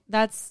 Mm-hmm.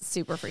 That's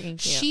super freaking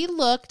cute. She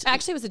looked.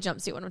 Actually, it was a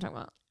jumpsuit. What I'm talking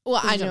about. Well,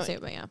 I know.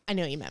 But yeah. I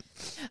know what you meant.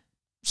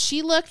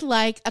 She looked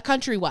like a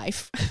country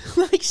wife.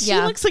 She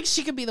looks like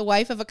she could be the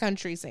wife of a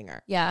country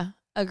singer. Yeah.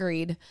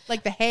 Agreed.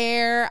 Like the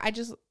hair.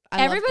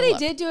 Everybody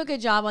did do a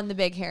good job on the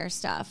big hair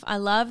stuff. I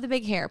love the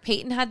big hair.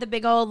 Peyton had the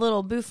big old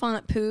little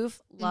bouffant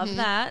poof. Love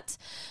that.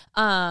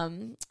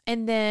 And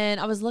then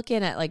I was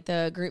looking at like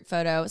the group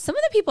photo. Some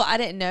of the people I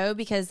didn't know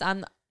because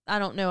I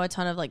don't know a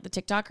ton of like the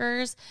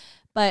TikTokers,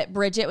 but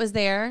Bridget was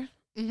there.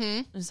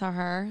 I saw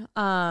her.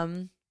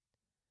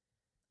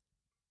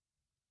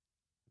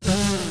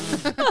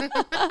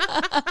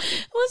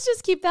 Let's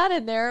just keep that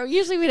in there.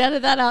 Usually we'd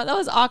edit that out. That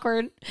was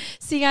awkward.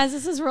 See, guys,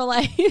 this is real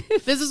life.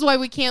 This is why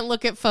we can't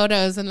look at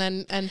photos and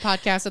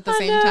podcast at the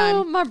same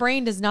time. My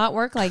brain does not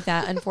work like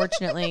that,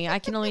 unfortunately. I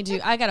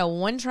got a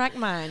one-track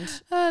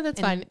mind. That's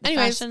fine.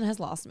 Anyways, fashion has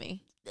lost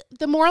me.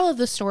 The moral of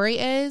the story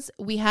is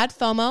we had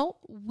FOMO.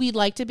 We'd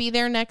like to be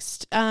there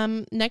next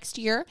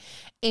year.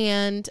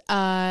 And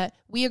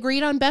we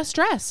agreed on best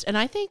dressed. And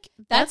I think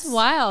that's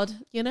wild,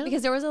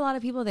 because there was a lot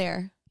of people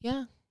there.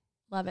 Yeah.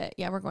 Love it.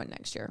 Yeah, we're going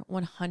next year.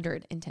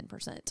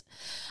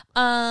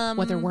 110%.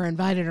 Whether we're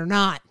invited or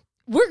not.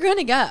 We're going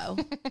to go.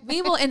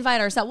 We will invite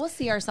ourselves. We'll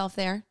see ourselves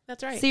there.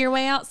 That's right. See your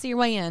way out, see your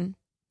way in.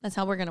 That's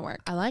how we're going to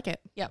work. I like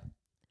it. Yep.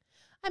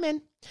 I'm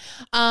in.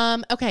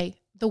 Okay.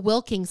 The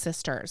Wilking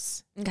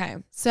sisters. Okay.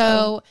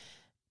 So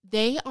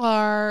they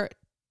are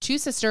two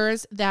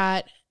sisters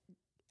that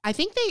I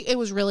think it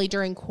was really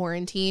during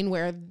quarantine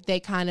where they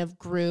kind of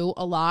grew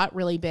a lot,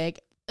 really big.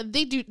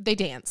 They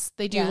dance.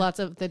 They do lots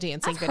of the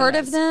dancing. I've heard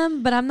of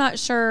them, but I'm not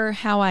sure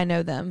how I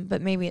know them.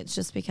 But maybe it's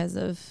just because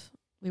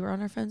we were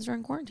on our phones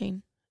during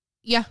quarantine.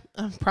 Yeah,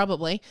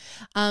 probably.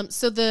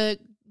 So the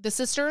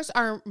sisters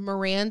are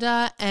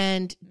Miranda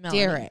and Melanie.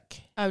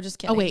 Derek. Oh, just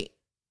kidding. Oh, wait.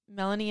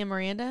 Melanie and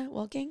Miranda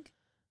Wilking?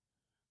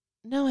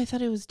 No, I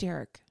thought it was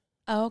Derek.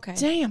 Oh, okay.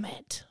 Damn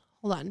it.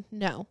 Hold on.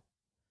 No,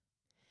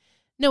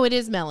 it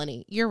is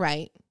Melanie. You're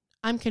right.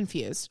 I'm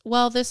confused.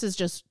 Well, this is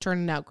just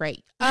turning out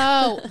great.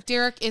 Oh,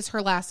 Derek is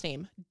her last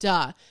name.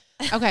 Duh.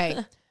 Okay.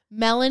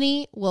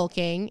 Melanie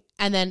Wilking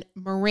and then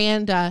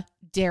Miranda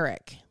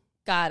Derek.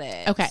 Got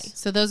it. Okay.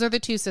 So those are the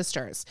two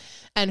sisters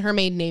and her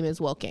maiden name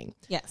is Wilking.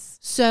 Yes.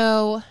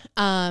 So,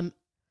 I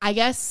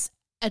guess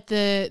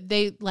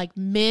they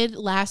mid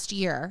last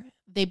year,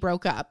 they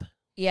broke up.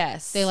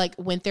 Yes. They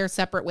went their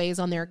separate ways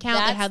on their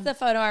account. That's the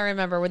photo I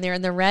remember when they're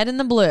in the red and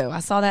the blue. I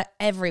saw that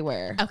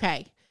everywhere.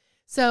 Okay.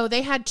 So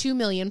they had 2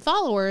 million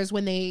followers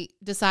when they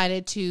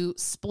decided to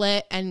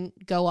split and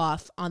go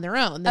off on their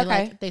own.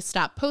 They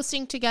stopped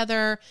posting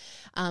together.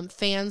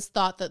 Fans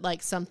thought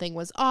that something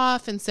was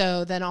off. And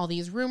so then all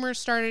these rumors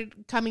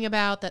started coming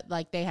about that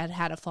they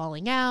had a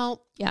falling out.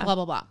 Yeah. Blah,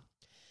 blah, blah.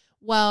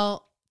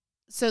 Well,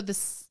 so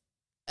this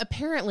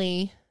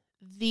apparently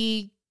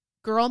the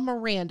girl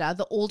Miranda,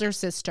 the older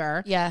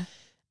sister. Yeah.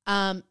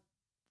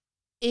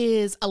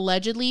 Is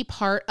allegedly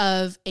part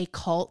of a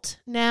cult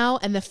now,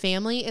 and the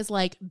family is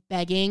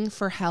begging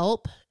for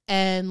help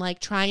and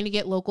trying to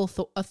get local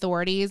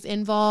authorities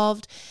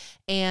involved.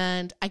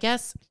 And I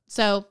guess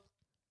so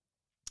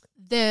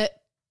the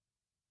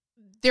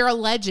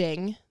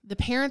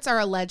parents are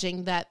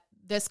alleging that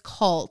this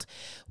cult,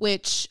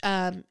 which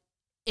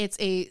it's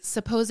a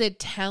supposed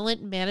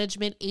talent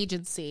management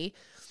agency.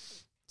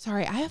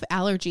 Sorry, I have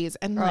allergies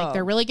and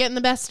they're really getting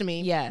the best of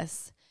me.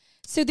 Yes.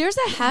 So there's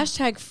a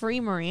hashtag free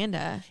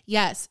Miranda.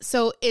 Yes.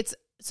 So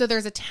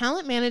there's a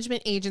talent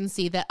management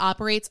agency that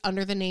operates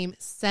under the name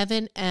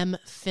 7M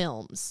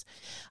Films.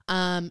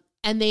 And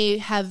they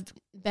have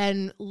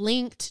been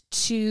linked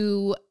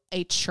to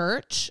a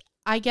church,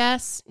 I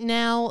guess,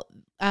 now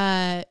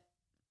that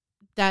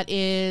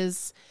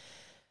is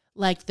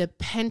the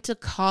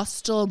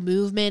Pentecostal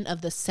movement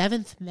of the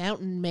Seventh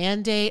Mountain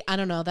Mandate. I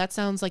don't know. That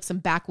sounds like some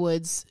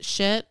backwoods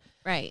shit.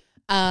 Right.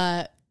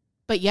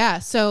 But yeah,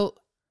 so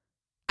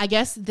I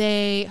guess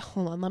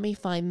hold on, let me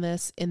find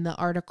this in the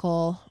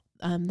article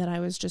that I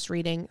was just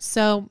reading.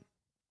 So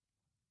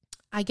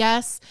I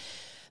guess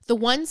the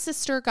one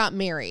sister got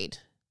married,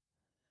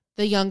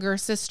 the younger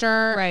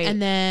sister. Right. And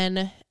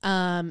then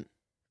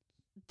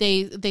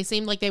they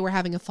seemed like they were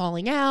having a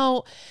falling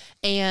out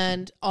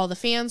and all the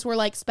fans were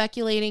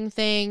speculating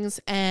things.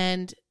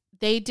 And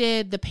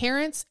the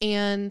parents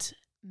and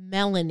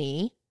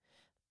Melanie,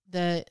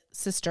 the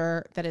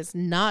sister that is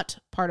not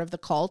part of the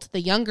cult,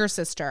 the younger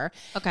sister.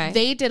 Okay.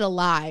 They did a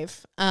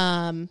live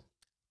a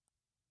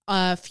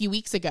few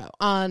weeks ago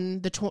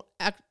on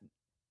a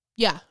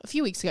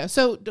few weeks ago.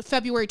 So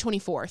February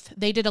 24th,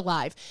 they did a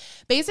live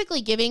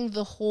basically giving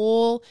the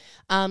whole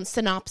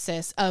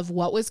synopsis of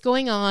what was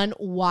going on,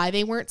 why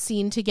they weren't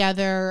seen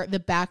together, the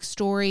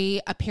backstory.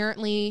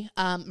 Apparently,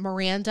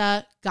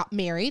 Miranda got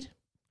married,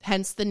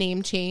 hence the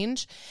name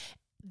change.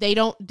 They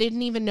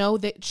didn't even know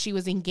that she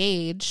was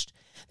engaged.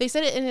 They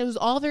said it, and it was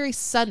all very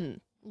sudden.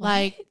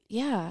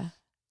 Yeah.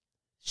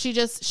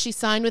 She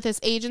signed with this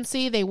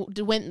agency. They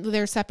went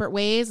their separate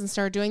ways and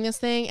started doing this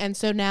thing. And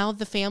so now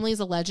the family is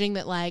alleging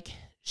that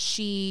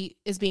she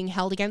is being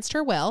held against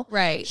her will.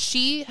 Right.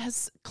 She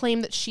has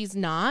claimed that she's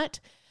not,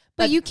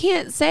 But you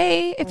can't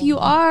say if you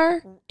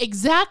are.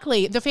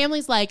 Exactly. The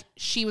family's like,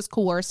 she was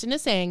coerced into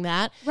saying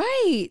that.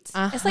 Right.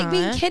 It's like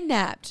being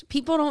kidnapped.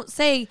 People don't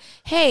say,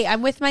 hey,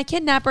 I'm with my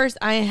kidnappers.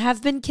 I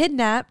have been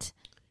kidnapped.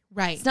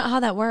 Right. It's not how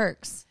that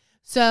works.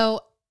 So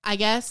I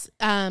guess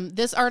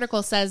this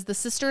article says the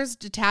sister's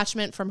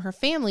detachment from her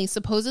family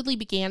supposedly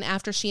began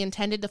after she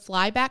intended to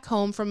fly back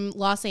home from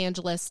Los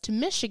Angeles to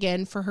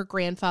Michigan for her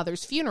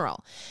grandfather's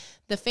funeral.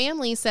 The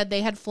family said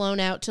they had flown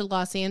out to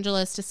Los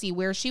Angeles to see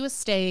where she was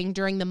staying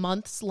during the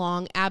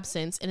months-long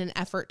absence in an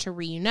effort to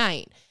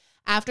reunite.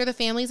 After the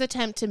family's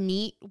attempt to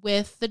meet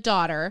with the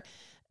daughter,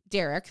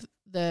 Derek,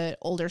 the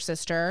older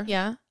sister,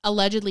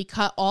 allegedly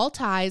cut all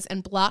ties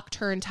and blocked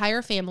her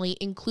entire family,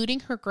 including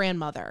her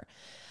grandmother.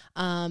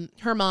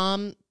 Her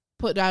mom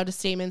put out a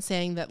statement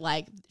saying that,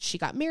 like, she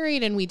got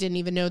married and we didn't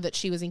even know that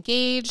she was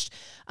engaged.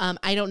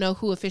 I don't know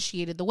who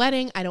officiated the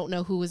wedding. I don't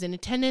know who was in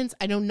attendance.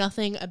 I know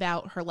nothing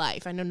about her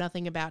life. I know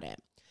nothing about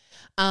it.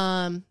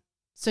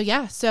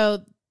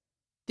 So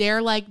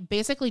they're like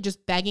basically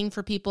just begging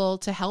for people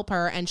to help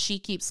her. And she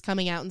keeps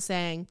coming out and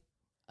saying,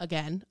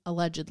 again,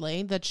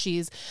 allegedly, that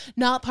she's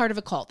not part of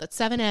a cult, that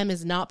 7M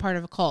is not part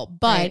of a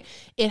cult, but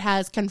it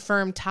has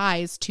confirmed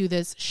ties to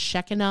this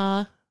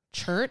Shekinah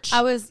church.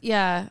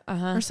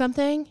 Or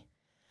something.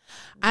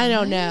 I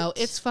don't know.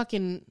 It's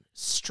fucking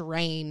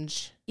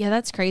strange. Yeah,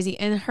 that's crazy.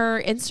 And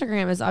her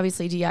Instagram is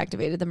obviously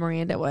deactivated, the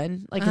Miranda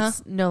one. Like,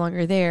 it's no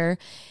longer there.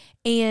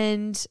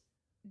 And,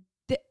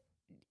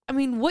 I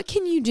mean, what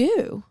can you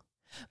do?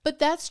 But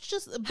that's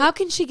just... How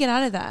can she get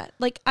out of that?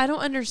 Like, I don't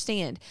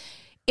understand.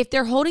 If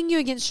they're holding you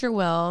against your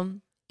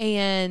will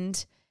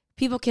and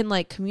people can,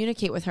 like,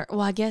 communicate with her,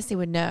 well, I guess they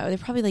would know. They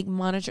probably, like,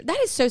 monitor. That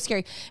is so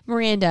scary.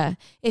 Miranda,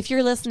 if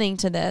you're listening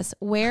to this,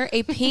 wear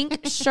a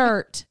pink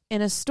shirt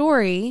in a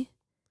story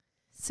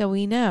so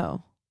we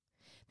know.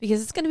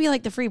 Because it's going to be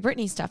like the Free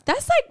Britney stuff.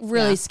 That's, like,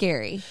 really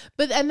scary.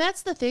 And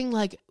that's the thing,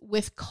 like,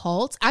 with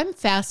cults. I'm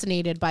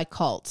fascinated by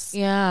cults.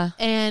 Yeah.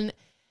 And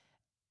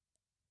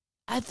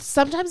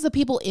sometimes the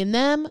people in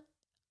them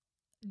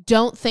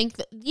don't think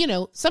that,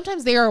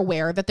 sometimes they are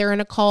aware that they're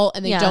in a cult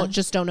and they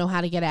don't know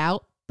how to get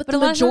out. But the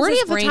majority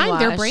of the time,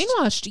 they're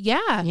brainwashed.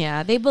 Yeah.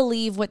 Yeah. They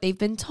believe what they've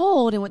been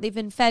told and what they've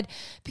been fed.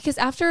 Because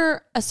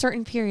after a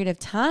certain period of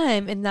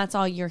time, and that's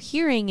all you're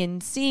hearing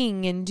and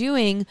seeing and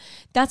doing,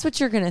 that's what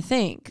you're going to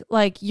think.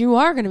 Like, you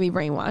are going to be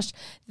brainwashed.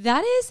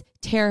 That is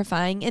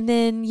terrifying. And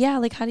then,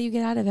 like, how do you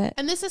get out of it?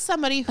 And this is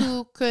somebody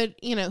who could,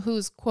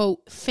 who's,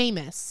 quote,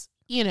 famous.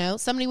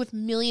 Somebody with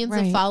millions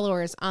of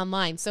followers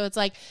online. So it's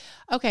like,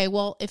 okay,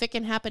 well, if it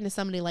can happen to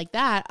somebody like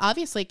that,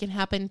 obviously it can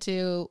happen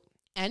to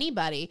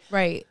anybody.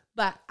 Right.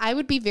 But I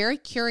would be very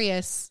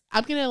curious.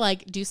 I'm going to,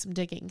 like, do some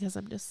digging because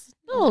I'm just...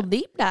 A little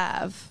deep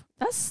dive.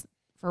 That's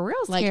for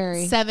real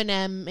scary. Like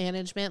 7M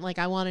management. Like,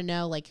 I want to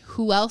know, like,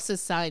 who else is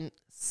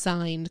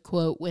signed,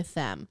 quote, with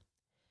them.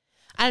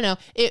 I don't know.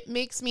 It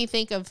makes me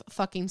think of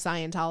fucking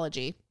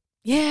Scientology.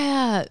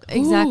 Yeah,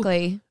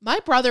 exactly. Ooh, my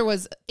brother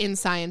was in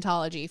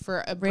Scientology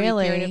for a brief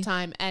period of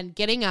time, and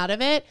getting out of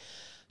it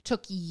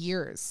took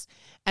years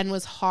and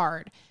was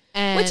hard.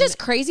 Which is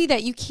crazy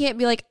that you can't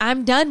be like,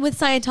 I'm done with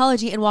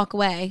Scientology and walk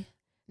away.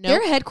 Nope.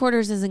 Their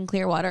headquarters is in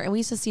Clearwater, and we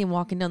used to see him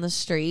walking down the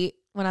street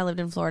when I lived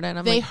in Florida.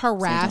 And they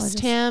harassed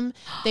him.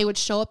 They would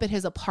show up at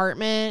his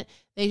apartment.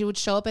 They would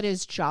show up at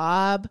his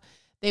job.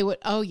 They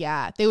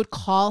would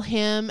call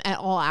him at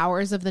all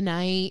hours of the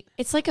night.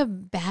 It's like a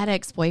bad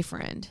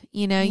ex-boyfriend,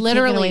 you literally can't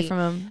get away from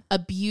him.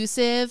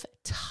 Abusive,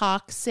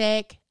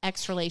 toxic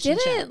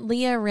ex-relationship. Didn't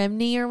Leah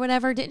Remini or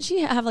whatever, didn't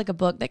she have like a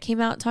book that came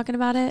out talking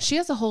about it? She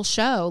has a whole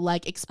show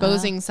like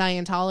exposing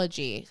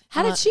Scientology.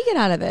 How did she get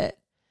out of it?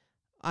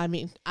 I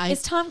mean,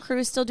 is Tom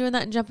Cruise still doing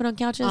that and jumping on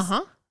couches?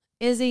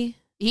 Is he?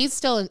 He's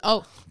still in.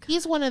 Oh,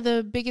 he's one of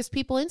the biggest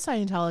people in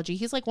Scientology.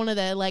 He's like one of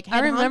the like.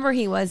 I remember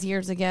he was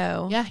years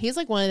ago. Yeah, he's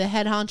like one of the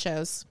head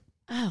honchos.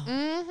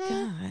 Oh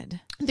God!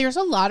 There's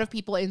a lot of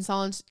people in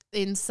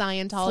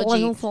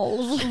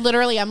Scientology.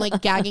 Literally, I'm like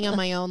gagging on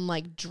my own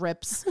like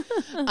drips.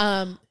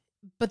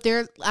 But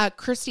there's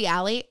Kirstie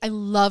Alley. I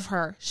love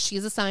her.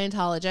 She's a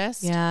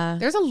Scientologist. Yeah.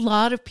 There's a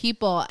lot of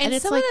people. And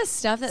it's some like of the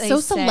stuff that they so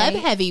say, celeb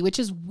heavy, which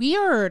is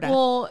weird.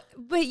 Well,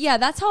 but yeah,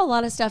 that's how a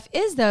lot of stuff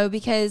is though,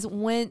 because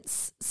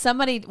once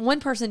one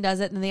person does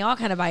it, and then they all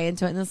kind of buy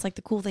into it, and it's like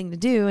the cool thing to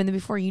do. And then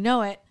before you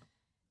know it,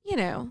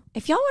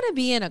 if y'all want to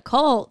be in a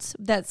cult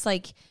that's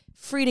like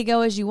free to go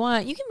as you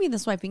want, you can be in the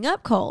swiping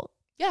up cult.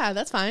 Yeah,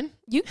 that's fine.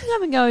 You can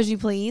come and go as you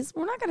please.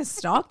 We're not going to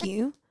stalk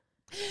you.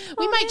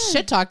 We might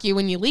shit talk you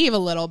when you leave a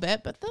little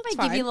bit, but that's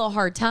fine. Give you a little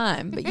hard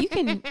time, but you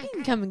can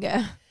come and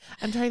go.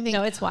 I'm trying to think.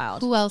 No, it's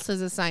wild. Who else is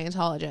a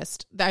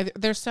Scientologist?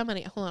 There's so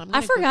many. Hold on.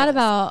 I forgot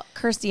about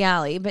Kirstie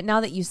Alley, but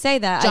now that you say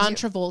that, John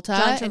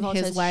Travolta and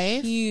his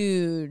wife,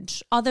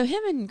 huge. Although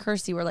him and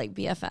Kirstie were like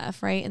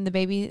BFF, right? In the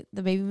baby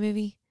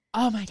movie.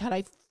 Oh my God,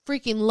 I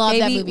freaking love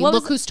that movie.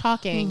 Look Who's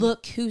Talking.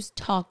 Look Who's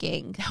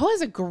Talking. That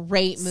was a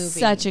great movie.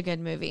 Such a good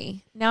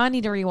movie. Now I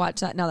need to rewatch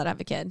that now that I have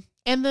a kid.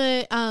 And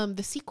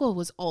the sequel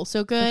was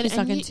also good. Look Who's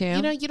Talking too.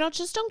 You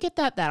don't get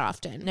that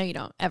often. No, you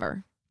don't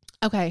ever.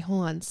 Okay,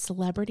 hold on.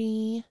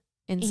 Celebrity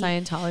in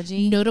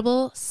Scientology.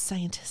 Notable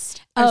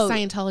scientist.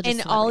 Scientologist.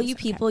 And all you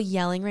people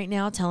yelling right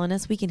now telling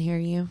us we can hear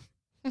you.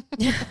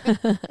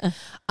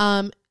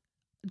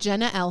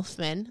 Jenna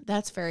Elfman.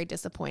 That's very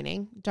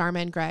disappointing. Dharma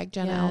and Greg.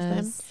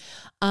 Jenna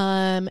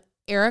Elfman.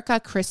 Erica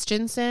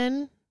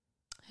Christensen.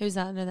 Who's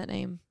that under that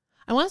name?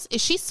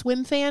 Is she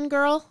swim fan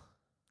girl?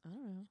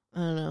 I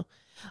don't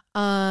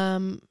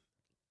know.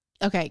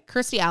 Okay.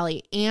 Kirstie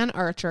Alley, Ann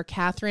Archer,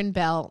 Catherine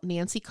Bell,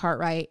 Nancy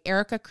Cartwright,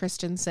 Erica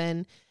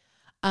Christensen,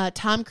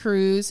 Tom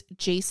Cruise,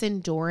 Jason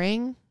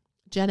Doring,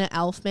 Jenna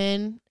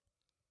Elfman.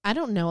 I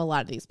don't know a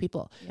lot of these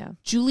people. Yeah.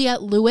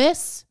 Juliette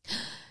Lewis.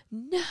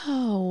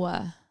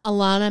 No.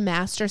 Alana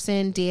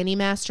Masterson, Danny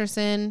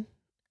Masterson,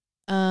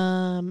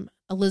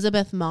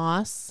 Elizabeth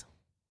Moss,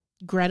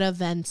 Greta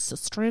Van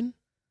Susteren.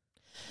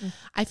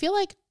 I feel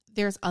like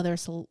there's other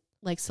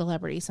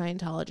celebrity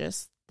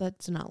Scientologists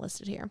that's not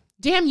listed here.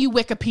 Damn you,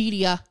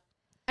 Wikipedia.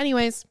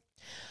 Anyways,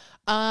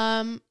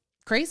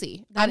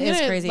 crazy. That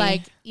is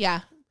crazy.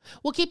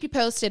 We'll keep you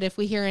posted if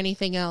we hear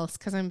anything else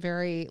because I'm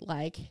very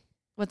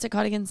what's it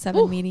called again?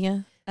 7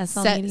 Media?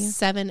 SL Media?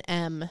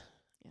 7M.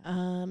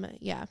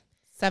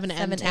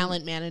 7M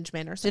Talent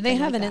Management or something. Do they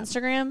have an that.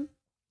 Instagram?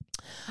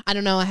 I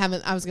don't know. I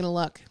haven't. I was going to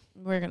look.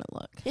 We're going to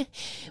look.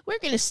 We're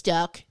going to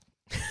stalk.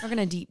 We're going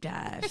to deep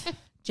dive.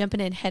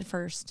 Jumping in head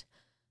first.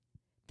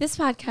 This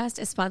podcast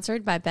is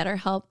sponsored by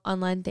BetterHelp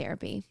Online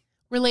Therapy.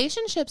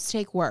 Relationships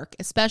take work,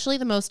 especially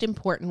the most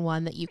important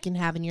one that you can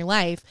have in your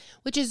life,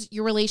 which is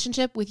your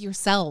relationship with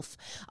yourself.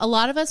 A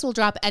lot of us will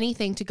drop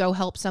anything to go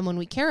help someone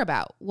we care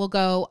about. We'll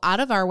go out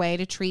of our way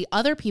to treat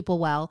other people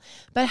well,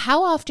 but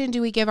how often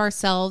do we give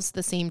ourselves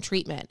the same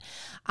treatment?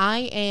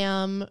 I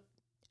am,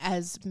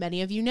 as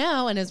many of you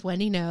know, and as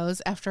Wendy knows,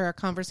 after our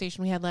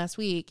conversation we had last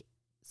week,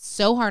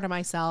 so hard on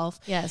myself.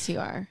 Yes, you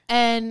are.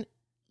 And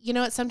you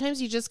know what? Sometimes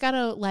you just got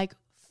to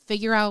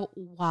figure out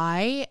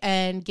why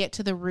and get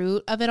to the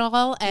root of it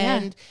all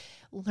and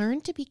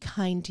learn to be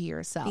kind to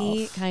yourself.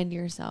 Be kind to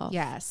yourself.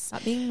 Yes.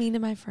 Stop being mean to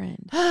my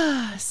friend.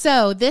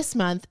 So this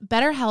month,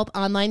 BetterHelp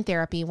Online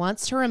Therapy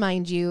wants to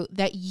remind you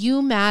that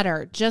you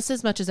matter just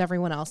as much as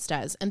everyone else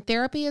does. And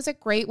therapy is a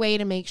great way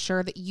to make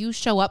sure that you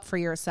show up for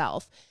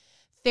yourself.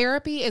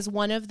 Therapy is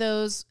one of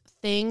those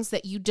things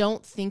that you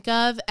don't think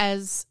of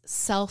as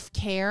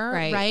self-care,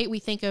 right? We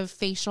think of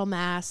facial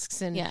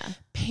masks and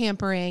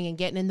pampering and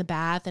getting in the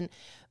bath.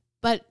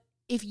 But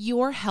if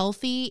you're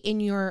healthy in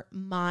your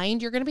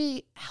mind, you're going to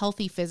be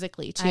healthy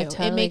physically too. I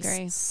totally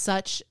agree.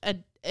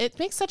 It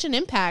makes such an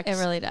impact. It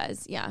really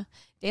does. Yeah.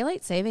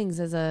 Daylight savings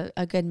is a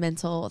good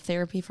mental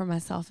therapy for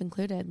myself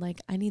included.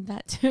 I need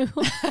that too.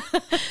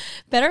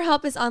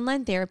 BetterHelp is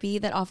online therapy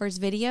that offers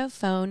video,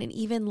 phone, and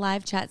even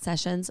live chat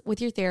sessions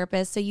with your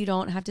therapist so you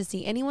don't have to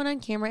see anyone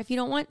on camera if you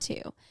don't want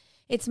to.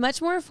 It's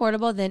much more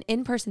affordable than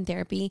in-person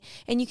therapy,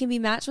 and you can be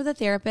matched with a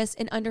therapist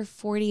in under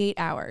 48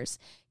 hours.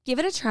 Give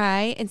it a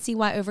try and see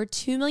why over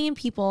 2 million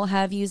people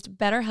have used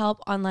BetterHelp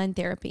Online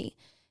Therapy.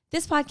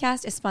 This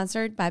podcast is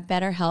sponsored by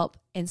BetterHelp,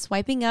 and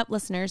Swiping Up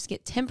listeners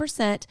get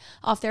 10%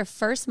 off their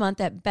first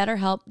month at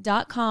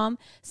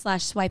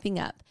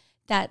betterhelp.com/swipingup.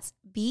 That's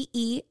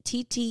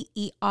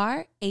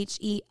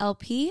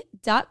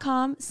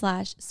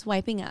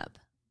BetterHelp.com/swipingup.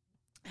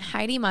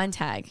 Heidi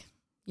Montag.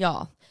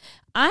 Y'all,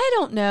 I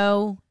don't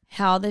know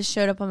how this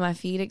showed up on my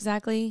feed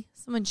exactly.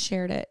 Someone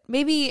shared it.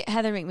 Maybe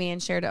Heather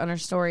McMahon shared it on her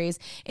stories.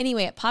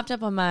 Anyway, it popped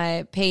up on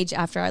my page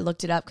after I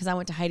looked it up because I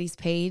went to Heidi's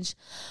page.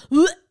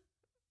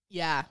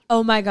 Yeah.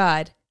 Oh my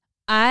God.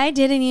 I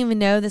didn't even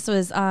know this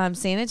was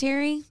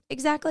sanitary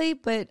exactly,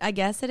 but I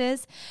guess it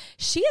is.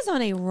 She is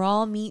on a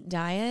raw meat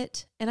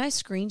diet, and I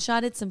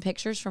screenshotted some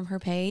pictures from her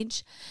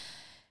page.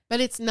 But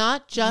it's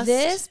not just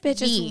this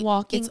bitch meat. Is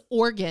walking. It's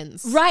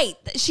organs. Right.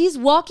 She's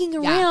walking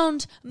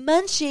around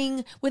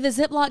munching with a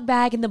Ziploc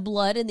bag and the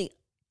blood in the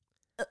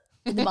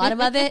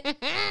bottom of it.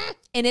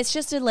 And it's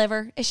just a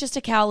liver. It's just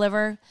a cow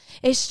liver.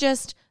 It's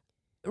just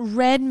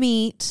red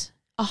meat,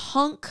 a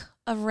hunk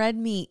of red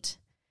meat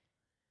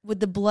with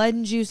the blood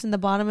and juice in the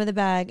bottom of the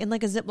bag and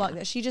like a Ziploc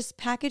that she just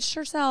packaged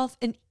herself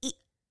and eat.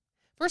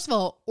 First of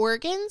all,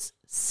 organs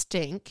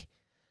stink.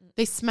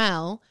 They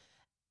smell.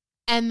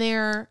 And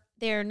they're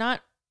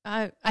not...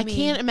 I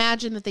can't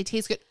imagine that they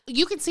taste good.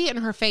 You can see it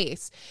in her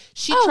face.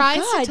 She tries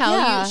to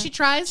tell you.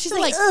 She's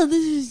like, oh,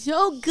 this is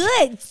so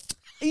good.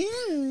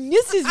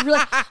 This is really...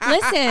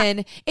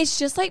 Listen, it's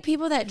just like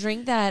people that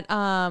drink that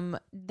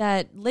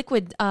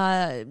liquid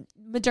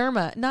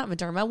Mederma. Not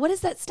Mederma. What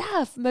is that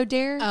stuff?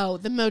 Modere? Oh,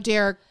 the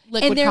Modere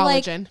liquid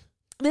collagen. Like,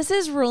 this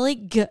is really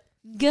good.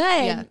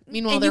 Yeah.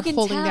 Meanwhile, they're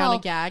holding down a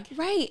gag.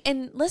 Right.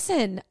 And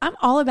listen, I'm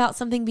all about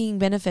something being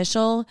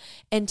beneficial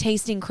and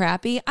tasting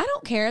crappy. I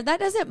don't care. That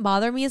doesn't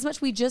bother me as much.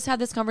 We just had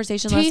this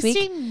conversation last week.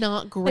 Tasting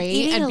not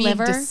great and being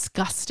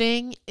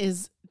disgusting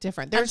is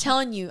different. I'm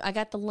telling you, I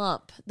got the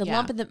lump. The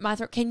lump in my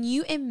throat. Can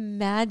you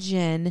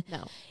imagine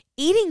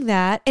eating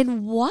that?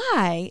 And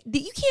why?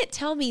 You can't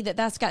tell me that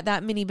that's got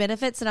that many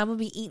benefits and I'm going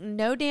to be eating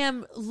no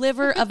damn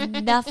liver of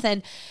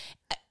nothing.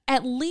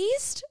 At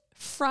least...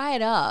 fry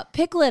it up,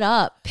 pickle it.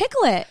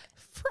 Fry it up.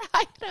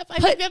 I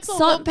think that's the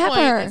whole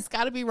point. It's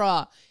got to be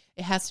raw.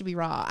 It has to be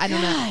raw. I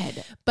don't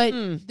know. But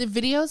the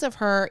videos of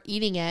her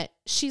eating it,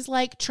 she's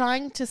like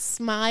trying to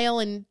smile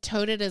and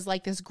tote it as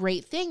like this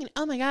great thing. And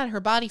oh my God, her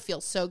body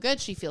feels so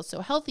good. She feels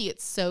so healthy.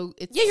 It's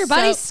your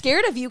body's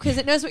scared of you because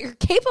it knows what you're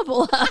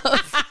capable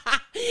of.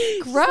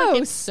 Gross.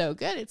 Like, it's so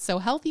good. It's so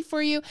healthy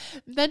for you.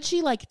 Then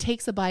she like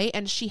takes a bite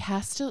and she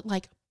has to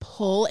like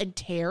pull and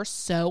tear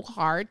so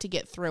hard to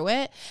get through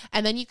it.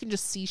 And then you can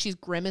just see she's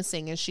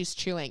grimacing as she's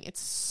chewing.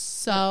 It's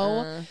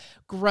so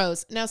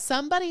gross. Now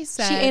somebody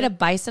said she ate a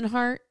bison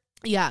heart.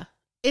 Yeah.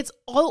 It's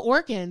all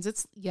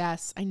organs.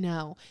 Yes, I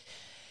know.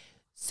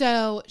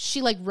 So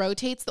she like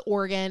rotates the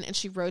organ and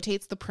she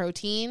rotates the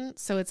protein.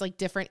 So it's like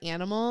different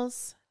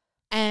animals.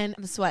 And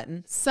I'm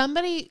sweating.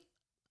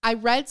 I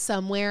read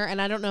somewhere,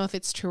 and I don't know if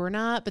it's true or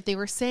not, but they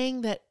were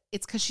saying that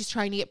it's because she's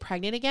trying to get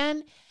pregnant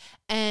again.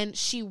 And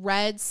she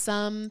read it's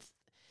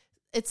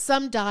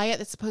some diet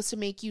that's supposed to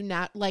make you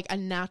like a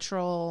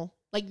natural,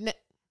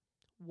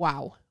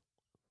 wow.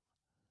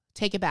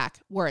 Take it back.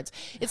 Words.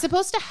 It's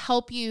supposed to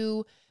help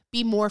you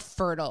be more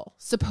fertile,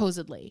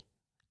 supposedly.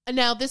 And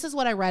now this is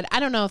what I read. I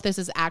don't know if this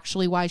is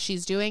actually why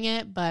she's doing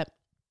it, but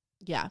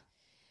yeah.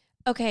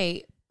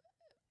 Okay.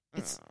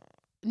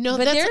 No,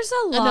 but there's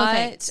a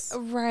lot, no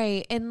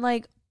right? And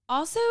like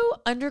also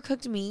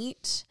undercooked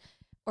meat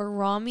or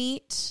raw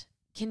meat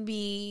can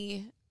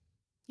be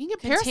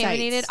contaminated.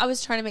 Parasites. I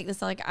was trying to make this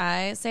sound like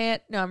I say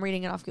it. No, I'm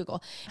reading it off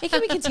Google. It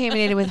can be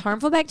contaminated with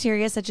harmful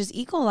bacteria such as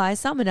E. coli,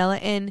 salmonella,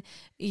 and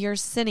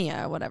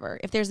Yersinia, whatever.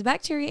 If there's a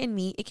bacteria in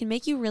meat, it can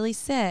make you really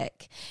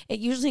sick. It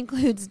usually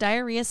includes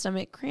diarrhea,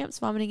 stomach cramps,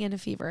 vomiting, and a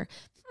fever.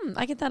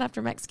 I get that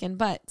after Mexican,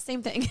 but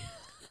same thing.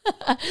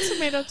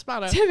 Tomato,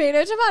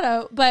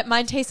 but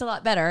mine tastes a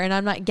lot better and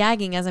I'm not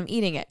gagging as I'm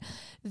eating it.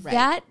 Right.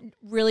 That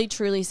really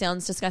truly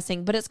sounds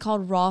disgusting, but it's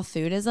called raw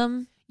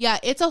foodism. Yeah,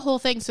 it's a whole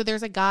thing. So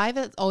there's a guy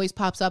that always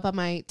pops up on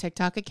my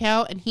TikTok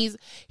account, and he's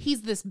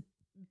this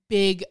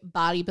big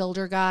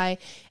bodybuilder guy,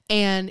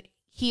 and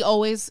he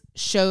always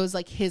shows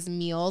like his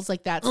meals,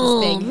 like that's his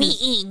thing.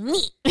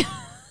 Me.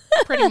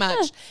 Pretty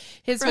much.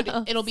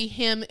 It'll be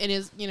him in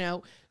his,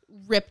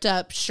 ripped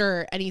up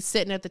shirt, and he's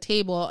sitting at the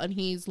table and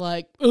he's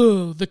like,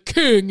 oh, the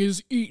king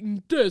is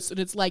eating this, and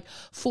it's like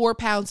 4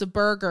 pounds of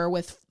burger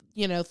with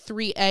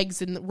 3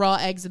 eggs and raw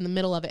eggs in the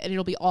middle of it, and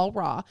it'll be all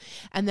raw.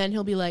 And then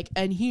he'll be like,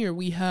 and here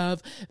we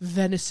have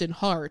venison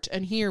heart,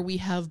 and here we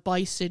have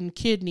bison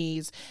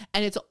kidneys,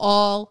 and it's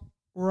all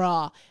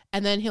raw.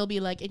 And then he'll be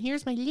like, and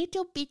here's my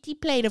little bitty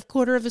plate of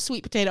quarter of a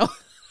sweet potato.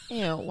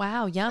 Ew,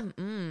 wow, yum.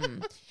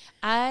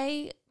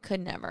 I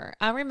could never.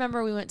 I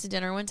remember we went to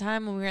dinner one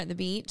time when we were at the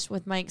beach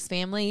with Mike's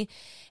family,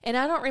 and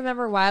I don't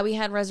remember why we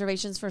had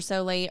reservations for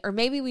so late, or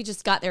maybe we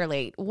just got there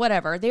late,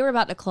 whatever. They were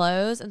about to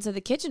close, and so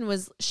the kitchen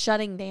was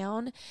shutting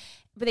down,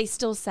 but they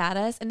still sat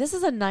us. And this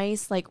is a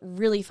nice, like,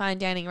 really fine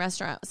dining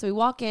restaurant. So we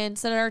walk in,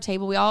 sit at our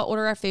table, we all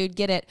order our food,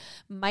 get it.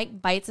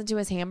 Mike bites into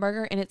his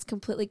hamburger, and it's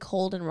completely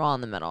cold and raw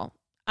in the middle.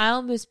 I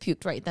almost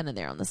puked right then and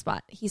there on the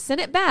spot. He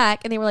sent it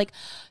back, and they were like,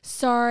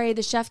 sorry,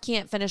 the chef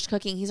can't finish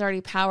cooking. He's already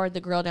powered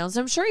the grill down.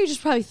 So I'm sure he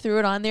just probably threw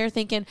it on there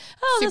thinking,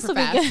 oh, this will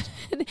be good.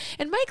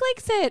 And Mike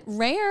likes it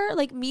rare,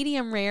 like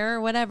medium rare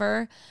or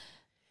whatever.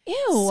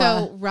 Ew.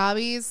 So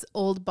Robbie's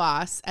old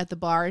boss at the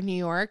bar in New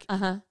York,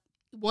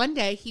 one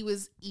day he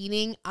was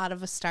eating out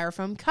of a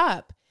styrofoam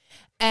cup,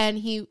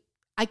 and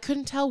I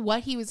couldn't tell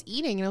what he was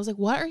eating. And I was like,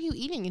 what are you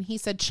eating? And he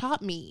said,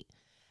 chop meat.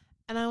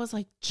 And I was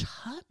like,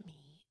 chop meat?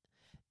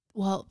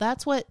 Well,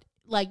 that's what,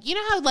 like, you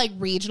know how, like,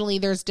 regionally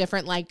there's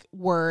different, like,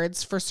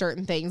 words for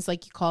certain things,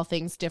 like, you call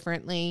things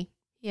differently.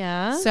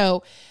 Yeah.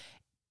 So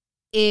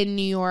in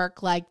New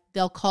York, like,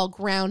 they'll call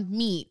ground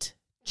meat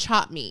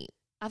chop meat.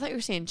 I thought you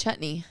were saying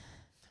chutney.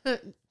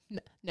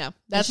 No,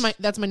 that's my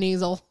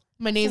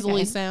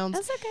nasally sounds.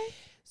 That's okay.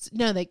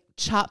 No, they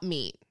chop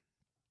meat,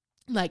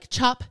 like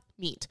chop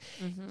meat.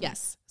 Mm-hmm.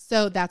 Yes.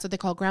 So that's what they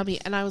call ground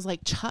meat. And I was like,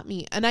 chop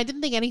meat. And I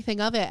didn't think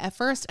anything of it at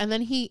first. And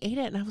then he ate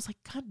it. And I was like,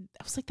 God,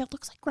 that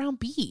looks like ground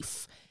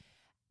beef.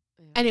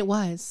 Yeah. And it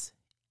was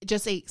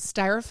just a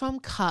styrofoam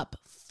cup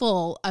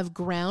full of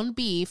ground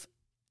beef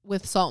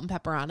with salt and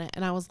pepper on it.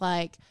 And I was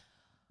like,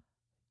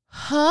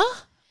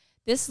 huh?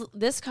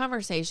 This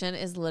conversation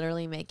is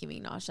literally making me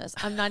nauseous.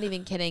 I'm not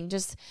even kidding.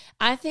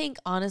 I think,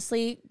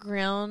 honestly,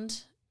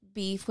 ground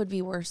beef would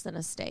be worse than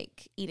a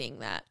steak, eating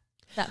that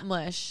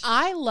mush.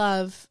 I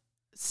love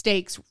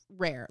steaks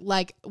rare.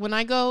 Like when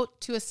I go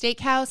to a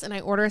steakhouse and I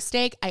order a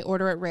steak, I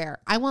order it rare.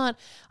 I want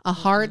a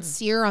hard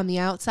sear on the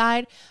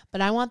outside,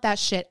 but I want that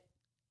shit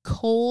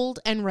cold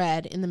and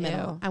red in the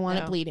middle. I want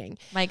it bleeding.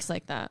 Mike's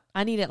like that.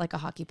 I need it like a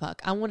hockey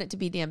puck. I want it to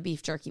be damn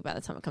beef jerky by the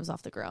time it comes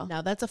off the grill.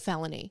 No, that's a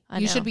felony.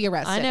 You should be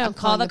arrested. I know. I'm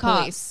call the cops.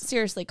 Police.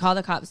 Seriously, call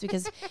the cops,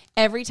 because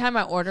every time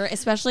I order,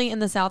 especially in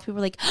the South, people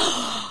are like,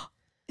 I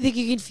think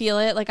you can feel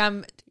it. Like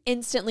I'm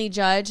instantly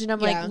judged, and I'm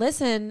like,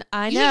 listen,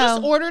 I know. You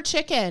just order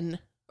chicken.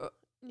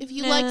 If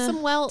you like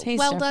some well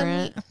done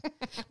meat.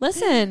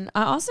 Listen,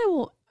 I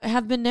also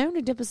have been known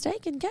to dip a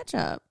steak in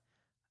ketchup.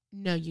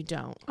 No, you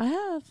don't.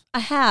 I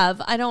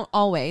have. I don't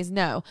always,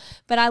 no.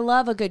 But I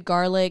love a good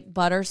garlic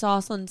butter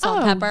sauce and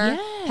salt and pepper.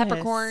 Yes.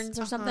 Peppercorns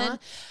or something.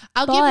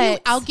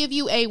 I'll give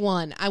you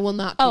A1. I will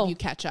not give you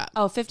ketchup.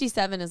 Oh,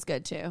 57 is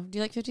good too. Do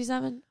you like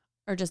 57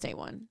 or just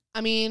A1?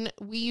 I mean,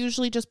 we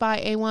usually just buy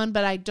A1,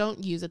 but I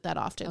don't use it that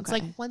often. Okay. It's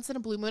like once in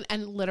a blue moon.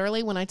 And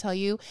literally when I tell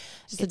you,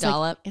 just a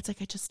dollop. It's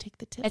like I just take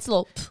the tip. It's a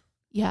little...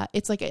 Yeah,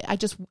 it's like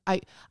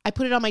I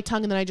put it on my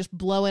tongue and then I just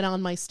blow it on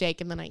my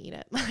steak and then I eat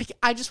it. Like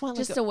I just want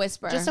just a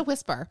whisper. Just a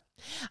whisper.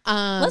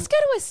 Let's go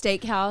to a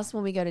steakhouse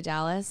when we go to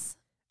Dallas.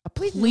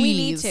 Please. We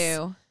need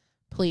to.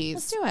 Please.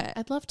 Let's do it.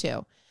 I'd love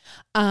to.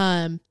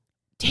 Dang,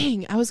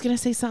 I was going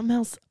to say something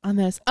else on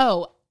this.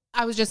 Oh,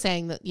 I was just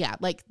saying that, yeah,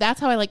 like that's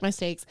how I like my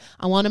steaks.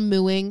 I want them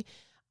mooing.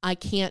 I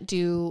can't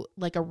do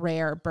like a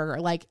rare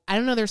burger. Like, I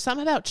don't know. There's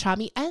something about chopped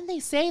meat. And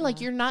they say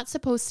like you're not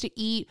supposed to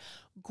eat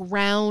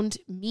ground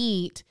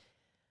meat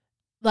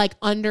like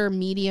under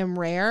medium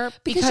rare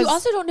because you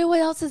also don't know what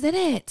else is in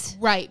it.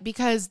 Right.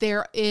 Because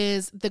there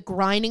is the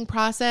grinding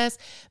process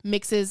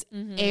mixes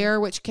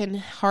air, which can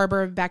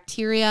harbor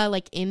bacteria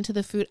like into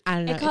the food. I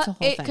don't know. It's a whole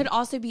thing. It could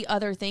also be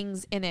other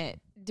things in it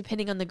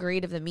depending on the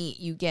grade of the meat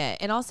you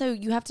get. And also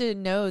you have to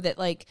know that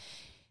like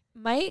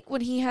Mike,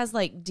 when he has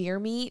like deer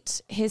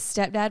meat, his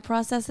stepdad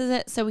processes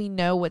it so we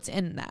know what's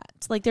in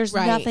that. Like there's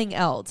nothing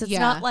else. It's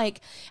not like,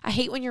 I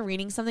hate when you're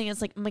reading something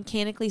it's like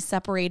mechanically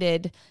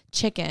separated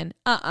chicken.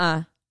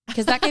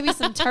 Because that gave me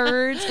some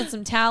turds and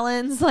some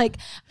talons. Like,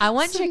 I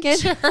want some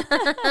chicken.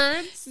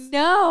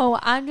 No,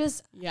 I'm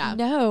just,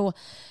 no.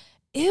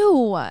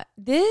 Ew,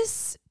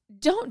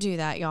 don't do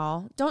that,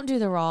 y'all. Don't do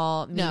the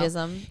raw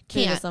meatism.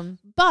 Can't.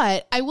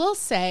 But I will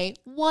say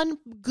one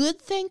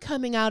good thing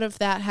coming out of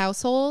that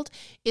household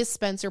is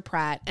Spencer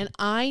Pratt. And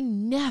I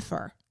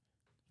never,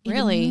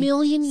 really, in a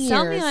million years,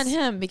 sell me on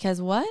him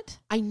because what?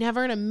 I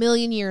never in a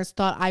million years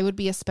thought I would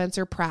be a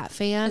Spencer Pratt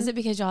fan. Is it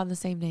because y'all have the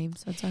same name,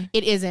 Spencer?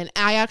 It isn't.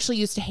 I actually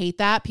used to hate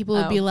that. People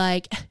would be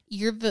like,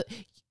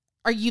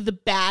 are you the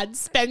bad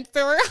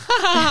Spencer?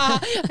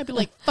 I'd be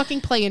like,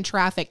 fucking play in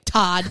traffic,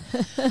 Todd.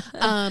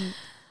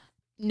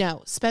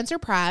 No, Spencer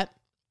Pratt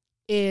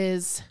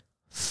is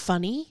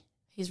funny.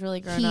 He's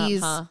really grown up,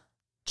 huh?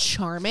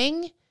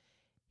 Charming.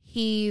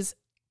 He's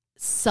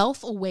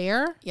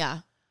self-aware.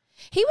 Yeah.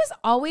 He was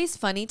always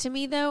funny to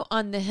me though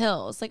on The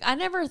Hills. Like I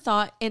never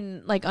thought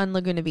on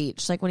Laguna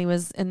Beach, like when he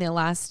was in the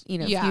last,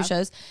 few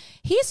shows,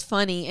 he's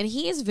funny and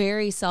he is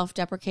very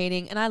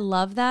self-deprecating and I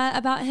love that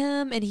about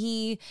him. And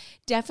he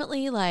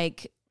definitely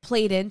like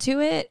played into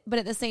it. But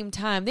at the same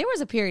time, there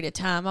was a period of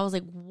time I was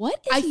like,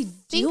 what is he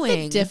doing? I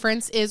think the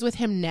difference is with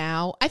him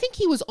now. I think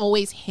he was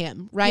always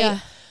him, right? Yeah.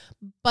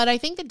 But I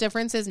think the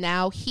difference is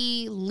now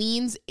he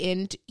leans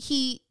into,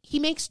 he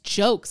makes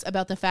jokes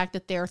about the fact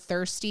that they're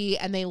thirsty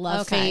and they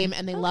love fame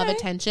and they love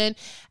attention.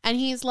 And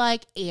he's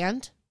like,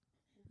 and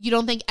you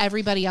don't think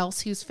everybody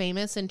else who's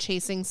famous and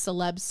chasing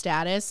celeb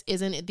status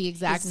isn't the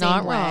exact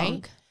same way?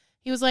 Wrong.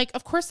 He was like,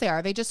 of course they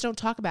are. They just don't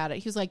talk about it.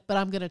 He was like, but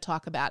I'm going to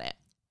talk about it.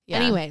 Yeah.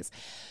 Anyways,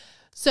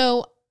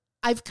 so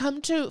I've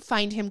come to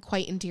find him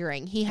quite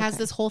endearing. He has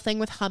this whole thing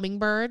with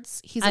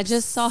hummingbirds. He's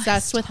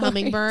obsessed with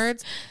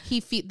hummingbirds.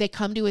 They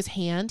come to his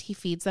hand. He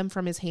feeds them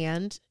from his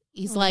hand.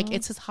 He's like,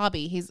 it's his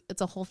hobby.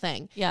 It's a whole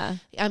thing. Yeah.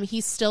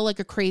 He's still like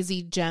a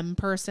crazy gem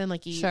person.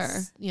 Like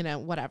he's,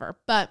 whatever.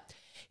 But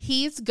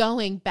he's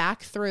going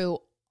back through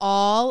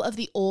all of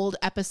the old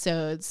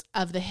episodes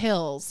of The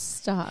Hills.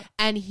 Stop.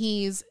 And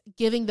he's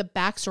giving the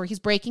backstory. He's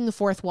breaking the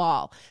fourth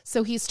wall.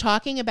 So he's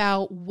talking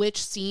about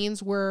which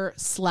scenes were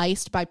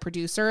sliced by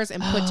producers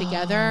and put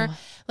together.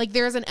 Like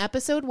there's an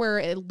episode where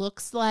it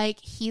looks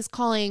like he's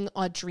calling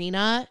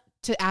Audrina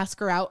to ask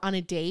her out on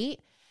a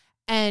date.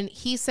 And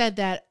he said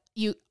that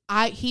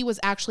he was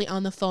actually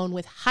on the phone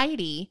with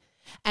Heidi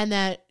and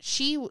that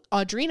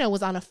Audrina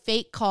was on a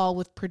fake call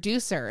with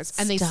producers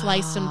and they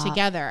sliced them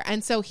together.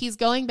 And so he's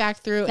going back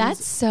through.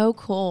 That's so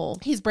cool.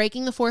 He's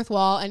breaking the fourth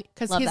wall and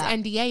because his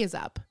NDA is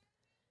up.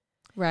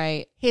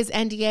 Right. His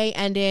NDA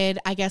ended,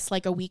 I guess,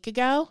 like a week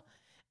ago.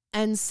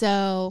 And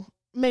so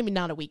maybe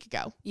not a week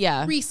ago.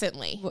 Yeah.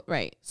 Recently.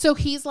 Right. So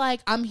he's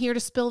like, I'm here to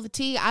spill the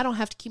tea. I don't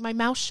have to keep my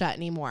mouth shut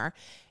anymore.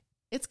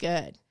 It's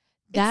good.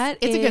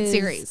 It's a good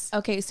series.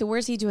 Okay, so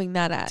where's he doing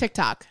that at?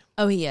 TikTok.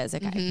 Oh, he is.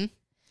 Okay. Mm-hmm.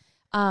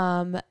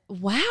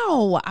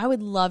 Wow. I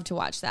would love to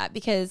watch that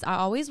because I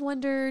always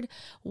wondered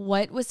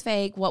what was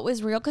fake, what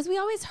was real. Cause we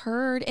always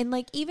heard, and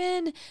like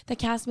even the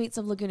castmates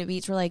of Laguna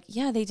Beach were like,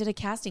 yeah, they did a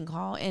casting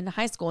call in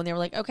high school and they were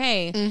like,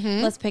 okay,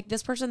 let's pick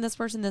this person, this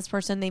person, this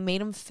person. They made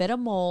them fit a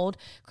mold.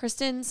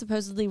 Kristen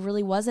supposedly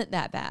really wasn't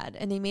that bad.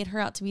 And they made her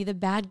out to be the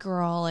bad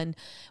girl and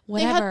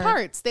whatever. They had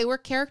parts. They were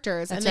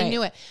characters. That's and they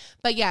knew it.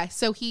 But yeah,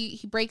 so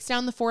he breaks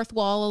down the fourth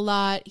wall a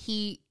lot.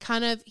 He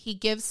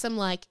gives some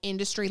like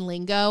industry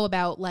lingo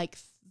about like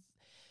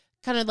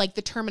kind of like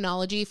the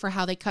terminology for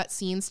how they cut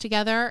scenes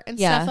together and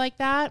stuff like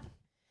that.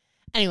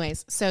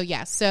 Anyways,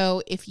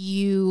 so if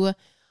you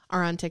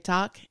are on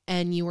TikTok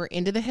and you were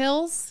into The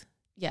Hills,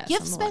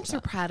 give Spencer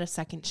Pratt a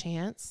second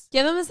chance.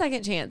 Give him a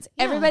second chance.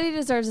 Yeah. Everybody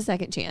deserves a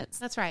second chance.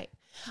 That's right.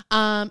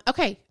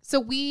 Okay, so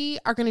we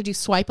are going to do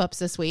swipe ups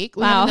this week.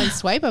 We Wow. haven't done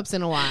swipe ups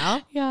in a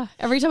while. Yeah.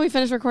 Every time we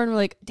finish recording, we're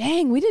like,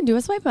 dang, we didn't do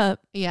a swipe up.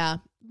 Yeah,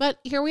 but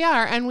here we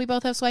are, and we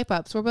both have swipe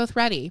ups. We're both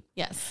ready.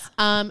 Yes.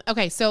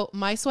 Okay, so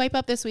my swipe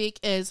up this week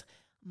is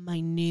my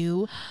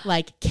new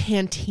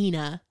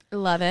cantina.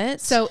 Love it.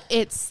 So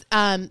it's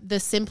the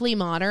Simply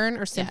Modern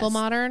or Simple Yes.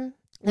 Modern.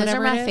 Those are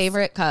whatever my it is.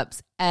 favorite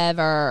cups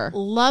ever.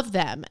 Love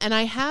them. And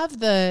I have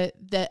the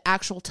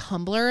actual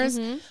tumblers,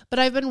 but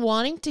I've been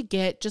wanting to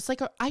get just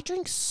I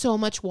drink so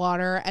much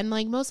water, and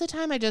most of the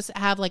time I just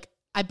have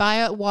I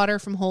buy water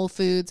from Whole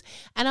Foods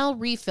and I'll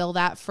refill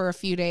that for a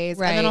few days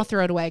and then Right. I'll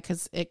throw it away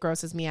because it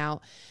grosses me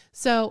out.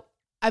 So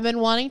I've been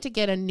wanting to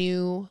get a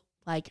new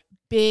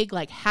big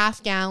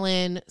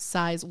half-gallon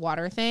size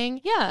water thing.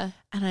 Yeah.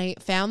 And I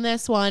found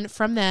this one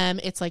from them.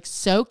 It's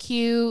so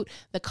cute.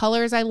 The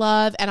colors I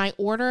love. And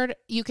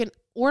you can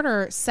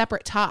order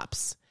separate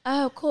tops.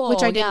 Oh, cool.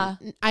 Which I Yeah.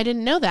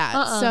 didn't know that.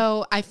 Uh-uh.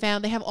 So I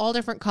found they have all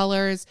different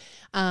colors.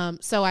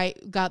 So I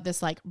got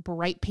this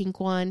bright pink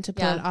one to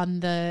put Yeah. on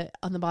the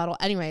bottle.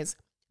 Anyways.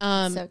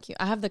 So cute.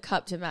 I have the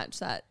cup to match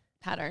that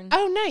pattern.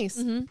 Oh, nice.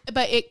 Mhm.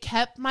 But it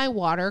kept my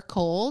water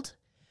cold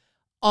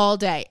all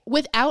day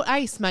without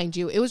ice, mind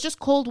you. It was just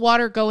cold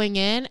water going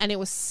in, and it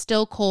was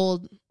still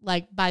cold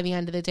by the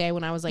end of the day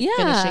when I was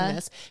finishing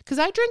this, because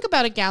I drink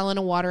about a gallon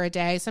of water a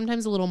day,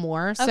 sometimes a little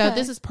more. So Okay.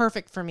 this is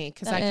perfect for me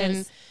because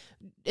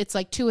it's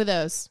 2 of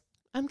those.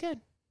 I'm good.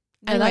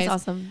 Oh, Anyways,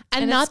 that's awesome.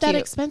 and it's not that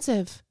cute.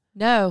 expensive.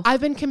 No.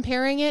 I've been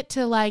comparing it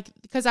to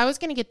because I was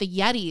going to get the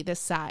Yeti this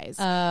size.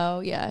 Oh,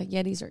 yeah.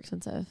 Yetis are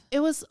expensive. It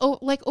was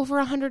over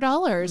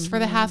 $100 for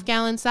the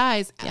half-gallon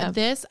size. Yeah.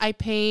 This I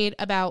paid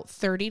about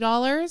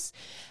 $30.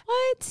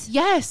 What?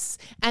 Yes.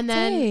 And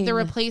then Dang. the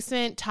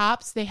replacement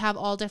tops, they have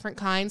all different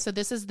kinds. So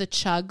this is the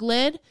chug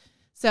lid.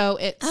 So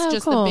it's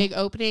just cool. the big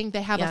opening.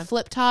 They have Yeah. a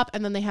flip top,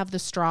 and then they have the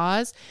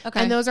straws. Okay.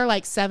 And those are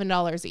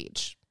 $7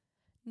 each.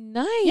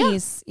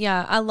 Nice.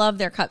 Yeah. I love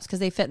their cups because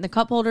they fit in the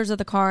cup holders of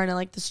the car, and I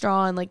like the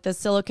straw and the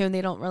silicone. They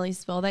don't really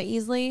spill that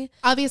easily.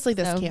 Obviously,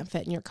 this So- can't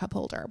fit in your cup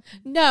holder.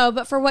 No,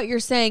 but for what you're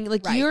saying,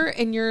 Right. you're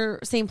in your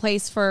same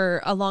place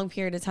for a long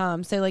period of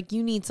time. So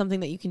you need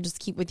something that you can just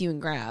keep with you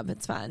and grab.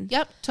 It's fine.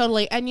 Yep,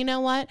 totally. And you know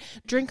what?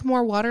 Drink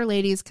more water,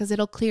 ladies, because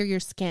it'll clear your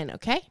skin,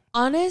 okay?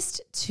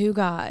 Honest to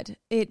God,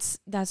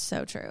 that's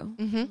so true.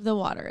 Mm-hmm. The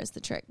water is the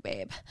trick,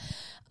 babe.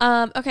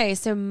 Okay,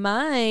 so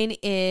mine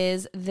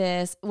is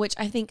this, which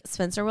I think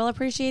Spencer will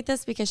appreciate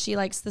this because she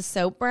likes the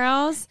soap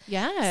brows.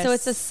 Yes. So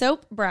it's a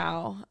soap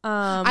brow.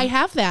 I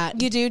have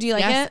that. You do? Do you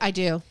like Yes, it? I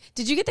do.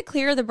 Did you get the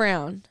clear or the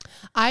brown?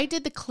 I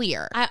did the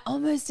clear. I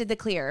almost did the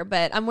clear,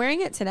 but I'm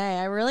wearing it today.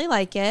 I really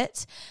like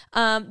it.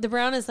 The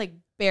brown is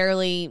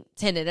barely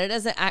tinted. It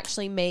doesn't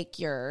actually make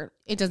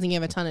It doesn't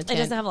give a ton of it tint.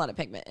 doesn't have a lot of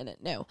pigment in it.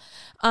 No.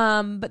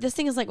 But this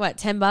thing is $10,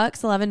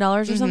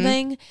 $11 or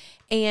something.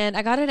 And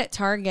I got it at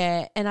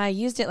Target and I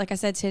used it, like I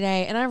said,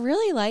 today, and I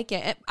really like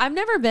it. I've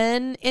never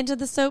been into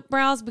the soap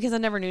brows because I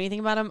never knew anything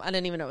about them. I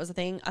didn't even know it was a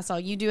thing. I saw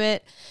you do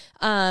it.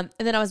 And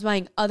then I was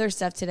buying other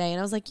stuff today and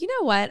I was like, you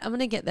know what? I'm going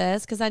to get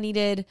this because I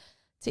needed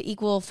to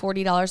equal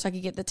 $40 so I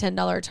could get the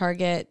 $10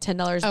 Target,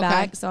 $10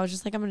 back. So I was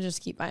just like, I'm going to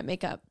just keep buying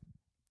makeup.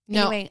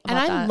 No, Anyway, and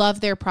about I that.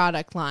 love their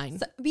product line.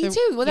 Me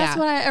too. Well, that's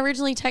what I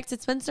originally texted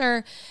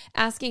Spencer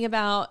asking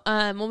about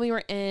when we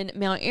were in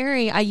Mount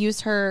Airy. I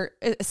used her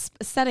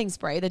setting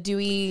spray, the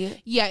dewy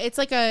Yeah, it's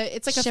like a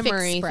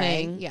shimmery fixed spray.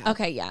 thing. Yeah,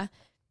 Okay, yeah.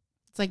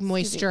 it's like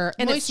moisture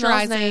And it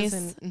moisturizes. smells nice.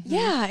 And, mhm.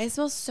 Yeah, it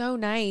smells so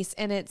nice,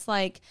 and it's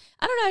I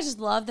don't know. I just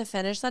love the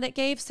finish that it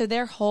gave. So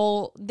their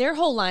whole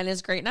line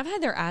is great, and I've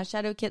had their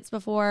eyeshadow kits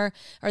before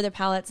or their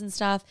palettes and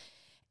stuff.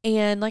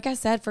 And like I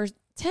said, for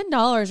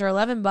 $10 or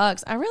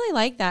 $11, I really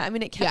like that. I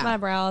mean, it kept my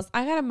brows.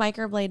 I got a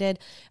microbladed.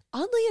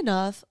 Oddly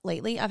enough,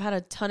 lately I've had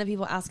a ton of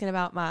people asking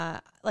about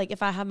my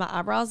if I have my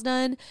eyebrows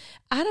done.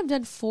 I had them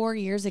done 4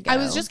 years ago. I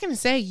was just gonna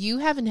say you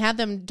haven't had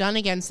them done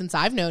again since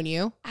I've known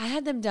you. I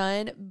had them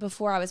done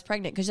before I was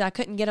pregnant because I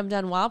couldn't get them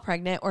done while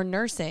pregnant or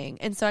nursing.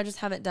 And so I just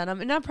haven't done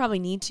them. And I probably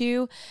need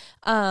to.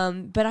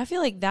 But I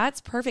feel like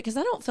that's perfect because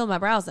I don't fill my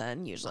brows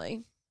in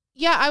usually.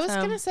 Yeah, I was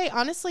gonna say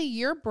honestly,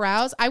 your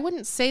brows. I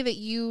wouldn't say that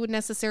you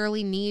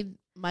necessarily need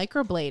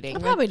microblading. I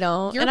probably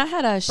don't. your And I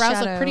had a brows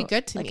shadow, look pretty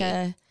good to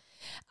me.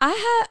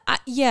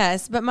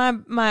 Yes, but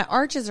my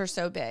arches are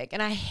so big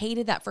and I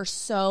hated that for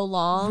so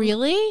long.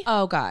 Really?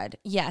 Oh God.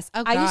 Yes.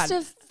 Oh, I used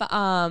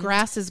to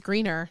Grass is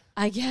greener.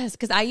 I guess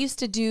because I used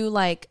to do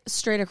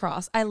straight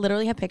across. I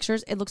literally have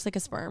pictures. It looks like a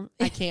sperm.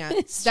 I can't.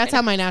 That's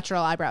how my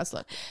natural eyebrows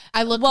look.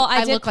 I did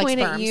look like point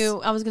sperms. at you.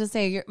 I was gonna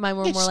say mine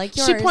were more like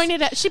yours.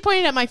 She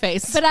pointed at my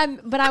face. But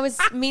I was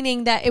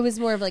meaning that it was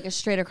more of a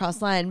straight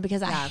across line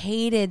because I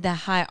hated the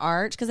high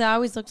arch because I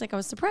always looked like I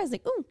was surprised,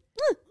 ooh.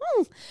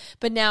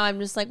 But now I'm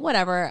just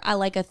whatever. I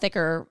like a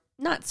thicker,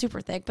 not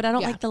super thick, but I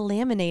don't like the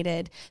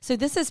laminated. So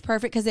this is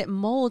perfect because it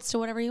molds to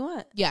whatever you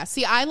want. Yeah.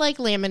 See, I like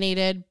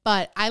laminated,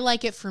 but I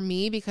like it for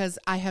me because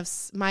I have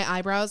my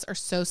eyebrows are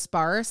so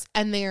sparse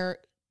and they're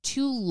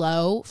too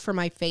low for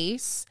my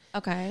face.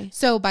 Okay.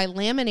 So by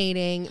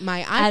laminating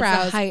my eyebrows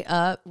Adds the height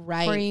up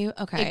right for you.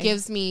 Okay. it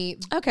gives me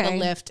the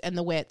lift and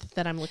the width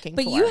that I'm looking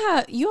But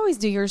for. you always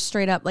do yours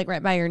straight up, like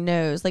right by your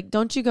nose. Like,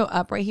 don't you go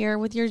up right here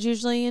with yours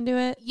usually and do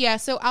it? Yeah,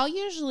 so I'll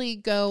usually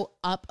go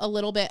up a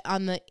little bit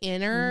on the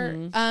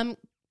inner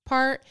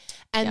part,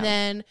 and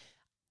then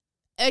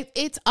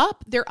it's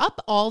up. They're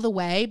up all the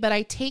way, but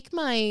I take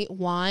my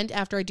wand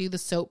after I do the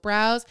soap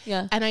brows,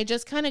 and I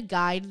just kind of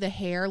guide the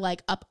hair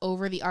like up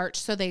over the arch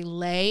so they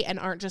lay and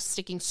aren't just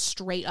sticking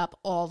straight up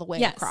all the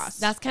way across.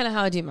 That's kind of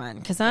how I do mine,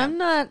 because I don't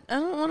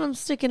want them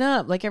sticking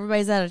up like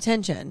everybody's at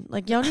attention.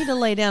 Like, y'all need to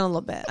lay down a little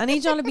bit. I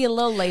need y'all to be a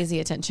little lazy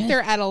attention.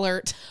 They're at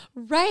alert.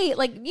 Right.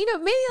 Like, maybe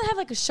they'll have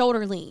like a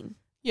shoulder lean.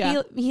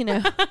 Yeah.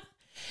 You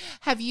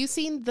Have you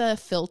seen the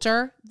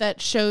filter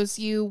that shows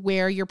you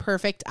where your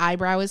perfect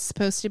eyebrow is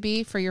supposed to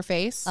be for your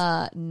face?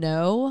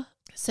 No.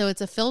 So it's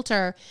a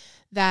filter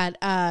that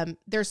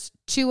there's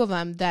two of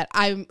them that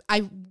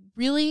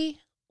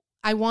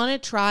I want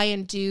to try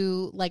and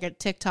do like a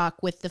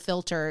TikTok with the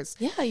filters.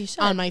 Yeah, you should.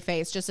 On my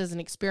face just as an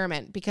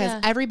experiment, because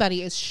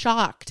everybody is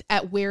shocked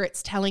at where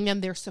it's telling them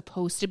they're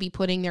supposed to be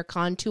putting their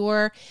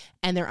contour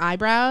and their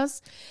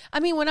eyebrows. I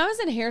mean, when I was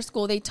in hair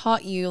school, they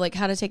taught you like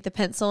how to take the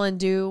pencil and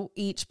do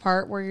each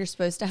part where you're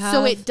supposed to have.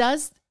 So it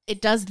does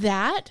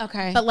that.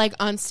 Okay. But like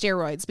on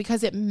steroids,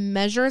 because it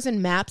measures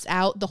and maps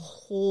out the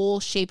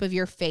whole shape of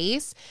your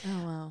face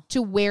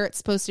to where it's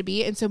supposed to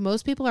be. And so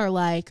most people are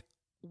like,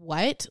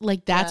 what?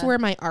 Like, that's where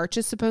my arch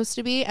is supposed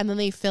to be. And then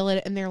they fill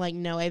it and they're like,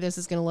 no way, this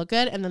is going to look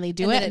good. And then they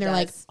do it and they're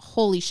like,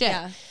 holy shit.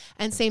 Yeah.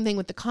 And same thing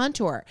with the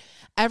contour.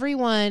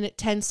 Everyone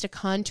tends to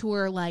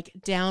contour like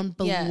down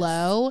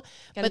below.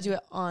 Gotta do it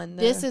on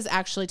this is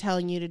actually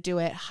telling you to do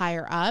it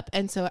higher up.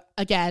 And so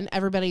again,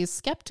 everybody's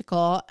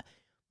skeptical,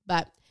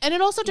 and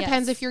it also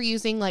depends if you're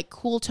using like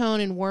cool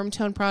tone and warm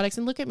tone products.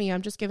 And look at me,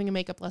 I'm just giving a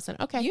makeup lesson.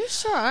 Okay. You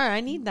sure are. I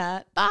need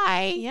that.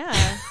 Bye.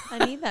 Yeah.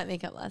 I need that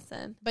makeup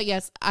lesson. But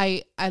yes,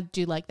 I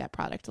do like that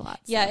product a lot.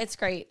 So. Yeah, it's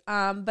great.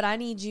 But I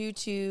need you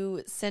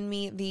to send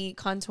me the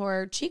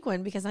contour cheek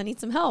one, because I need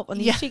some help on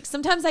these cheeks.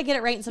 Sometimes I get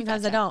it right and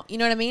sometimes I don't. You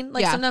know what I mean?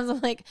 Like sometimes I'm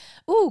like,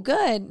 ooh,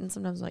 good. And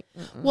sometimes I'm like,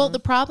 well, the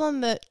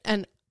problem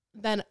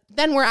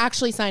then we're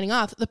actually signing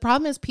off. The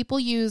problem is people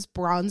use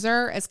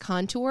bronzer as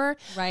contour,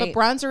 but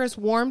bronzer is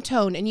warm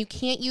tone, and you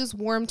can't use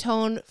warm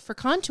tone for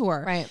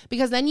contour, right?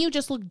 Because then you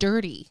just look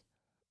dirty.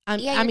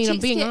 I'm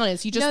being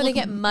honest. You just they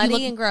get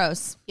muddy and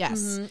gross.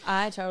 Yes,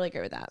 I totally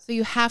agree with that. So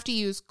you have to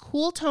use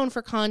cool tone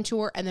for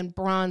contour and then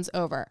bronze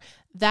over.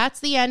 That's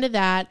the end of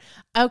that.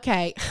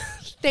 Okay.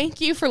 Thank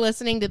you for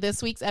listening to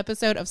this week's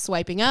episode of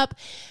Swiping Up.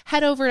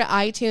 Head over to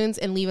iTunes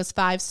and leave us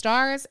 5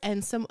 stars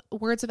and some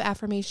words of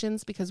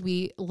affirmations, because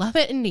we love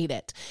it and need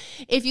it.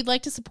 If you'd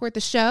like to support the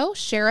show,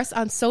 share us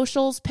on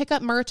socials, pick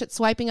up merch at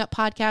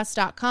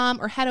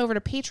swipinguppodcast.com, or head over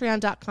to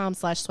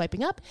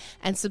patreon.com/swipingup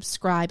and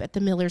subscribe at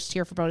the Miller's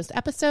tier for bonus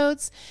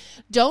episodes.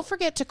 Don't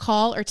forget to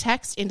call or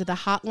text into the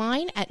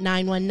hotline at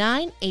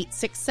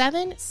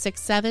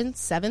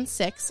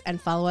 919-867-6776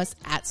 and follow us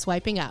at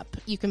Swiping Up.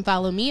 You can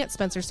follow me at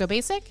Spencer So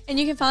Basic. And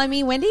you can follow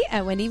me, Wendy,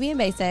 at Wendy Being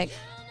Basic.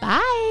 Bye.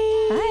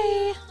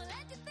 Bye.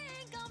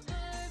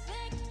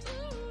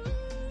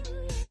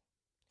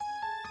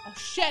 Oh,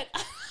 shit.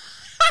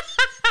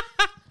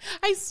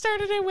 I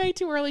started it way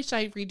too early. Should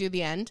I redo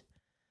the end?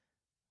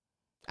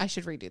 I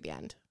should redo the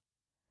end.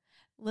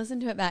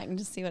 Listen to it back and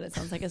just see what it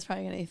sounds like. It's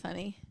probably going to be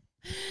funny.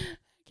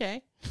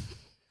 Okay.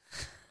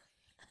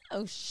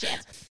 Oh,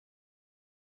 shit.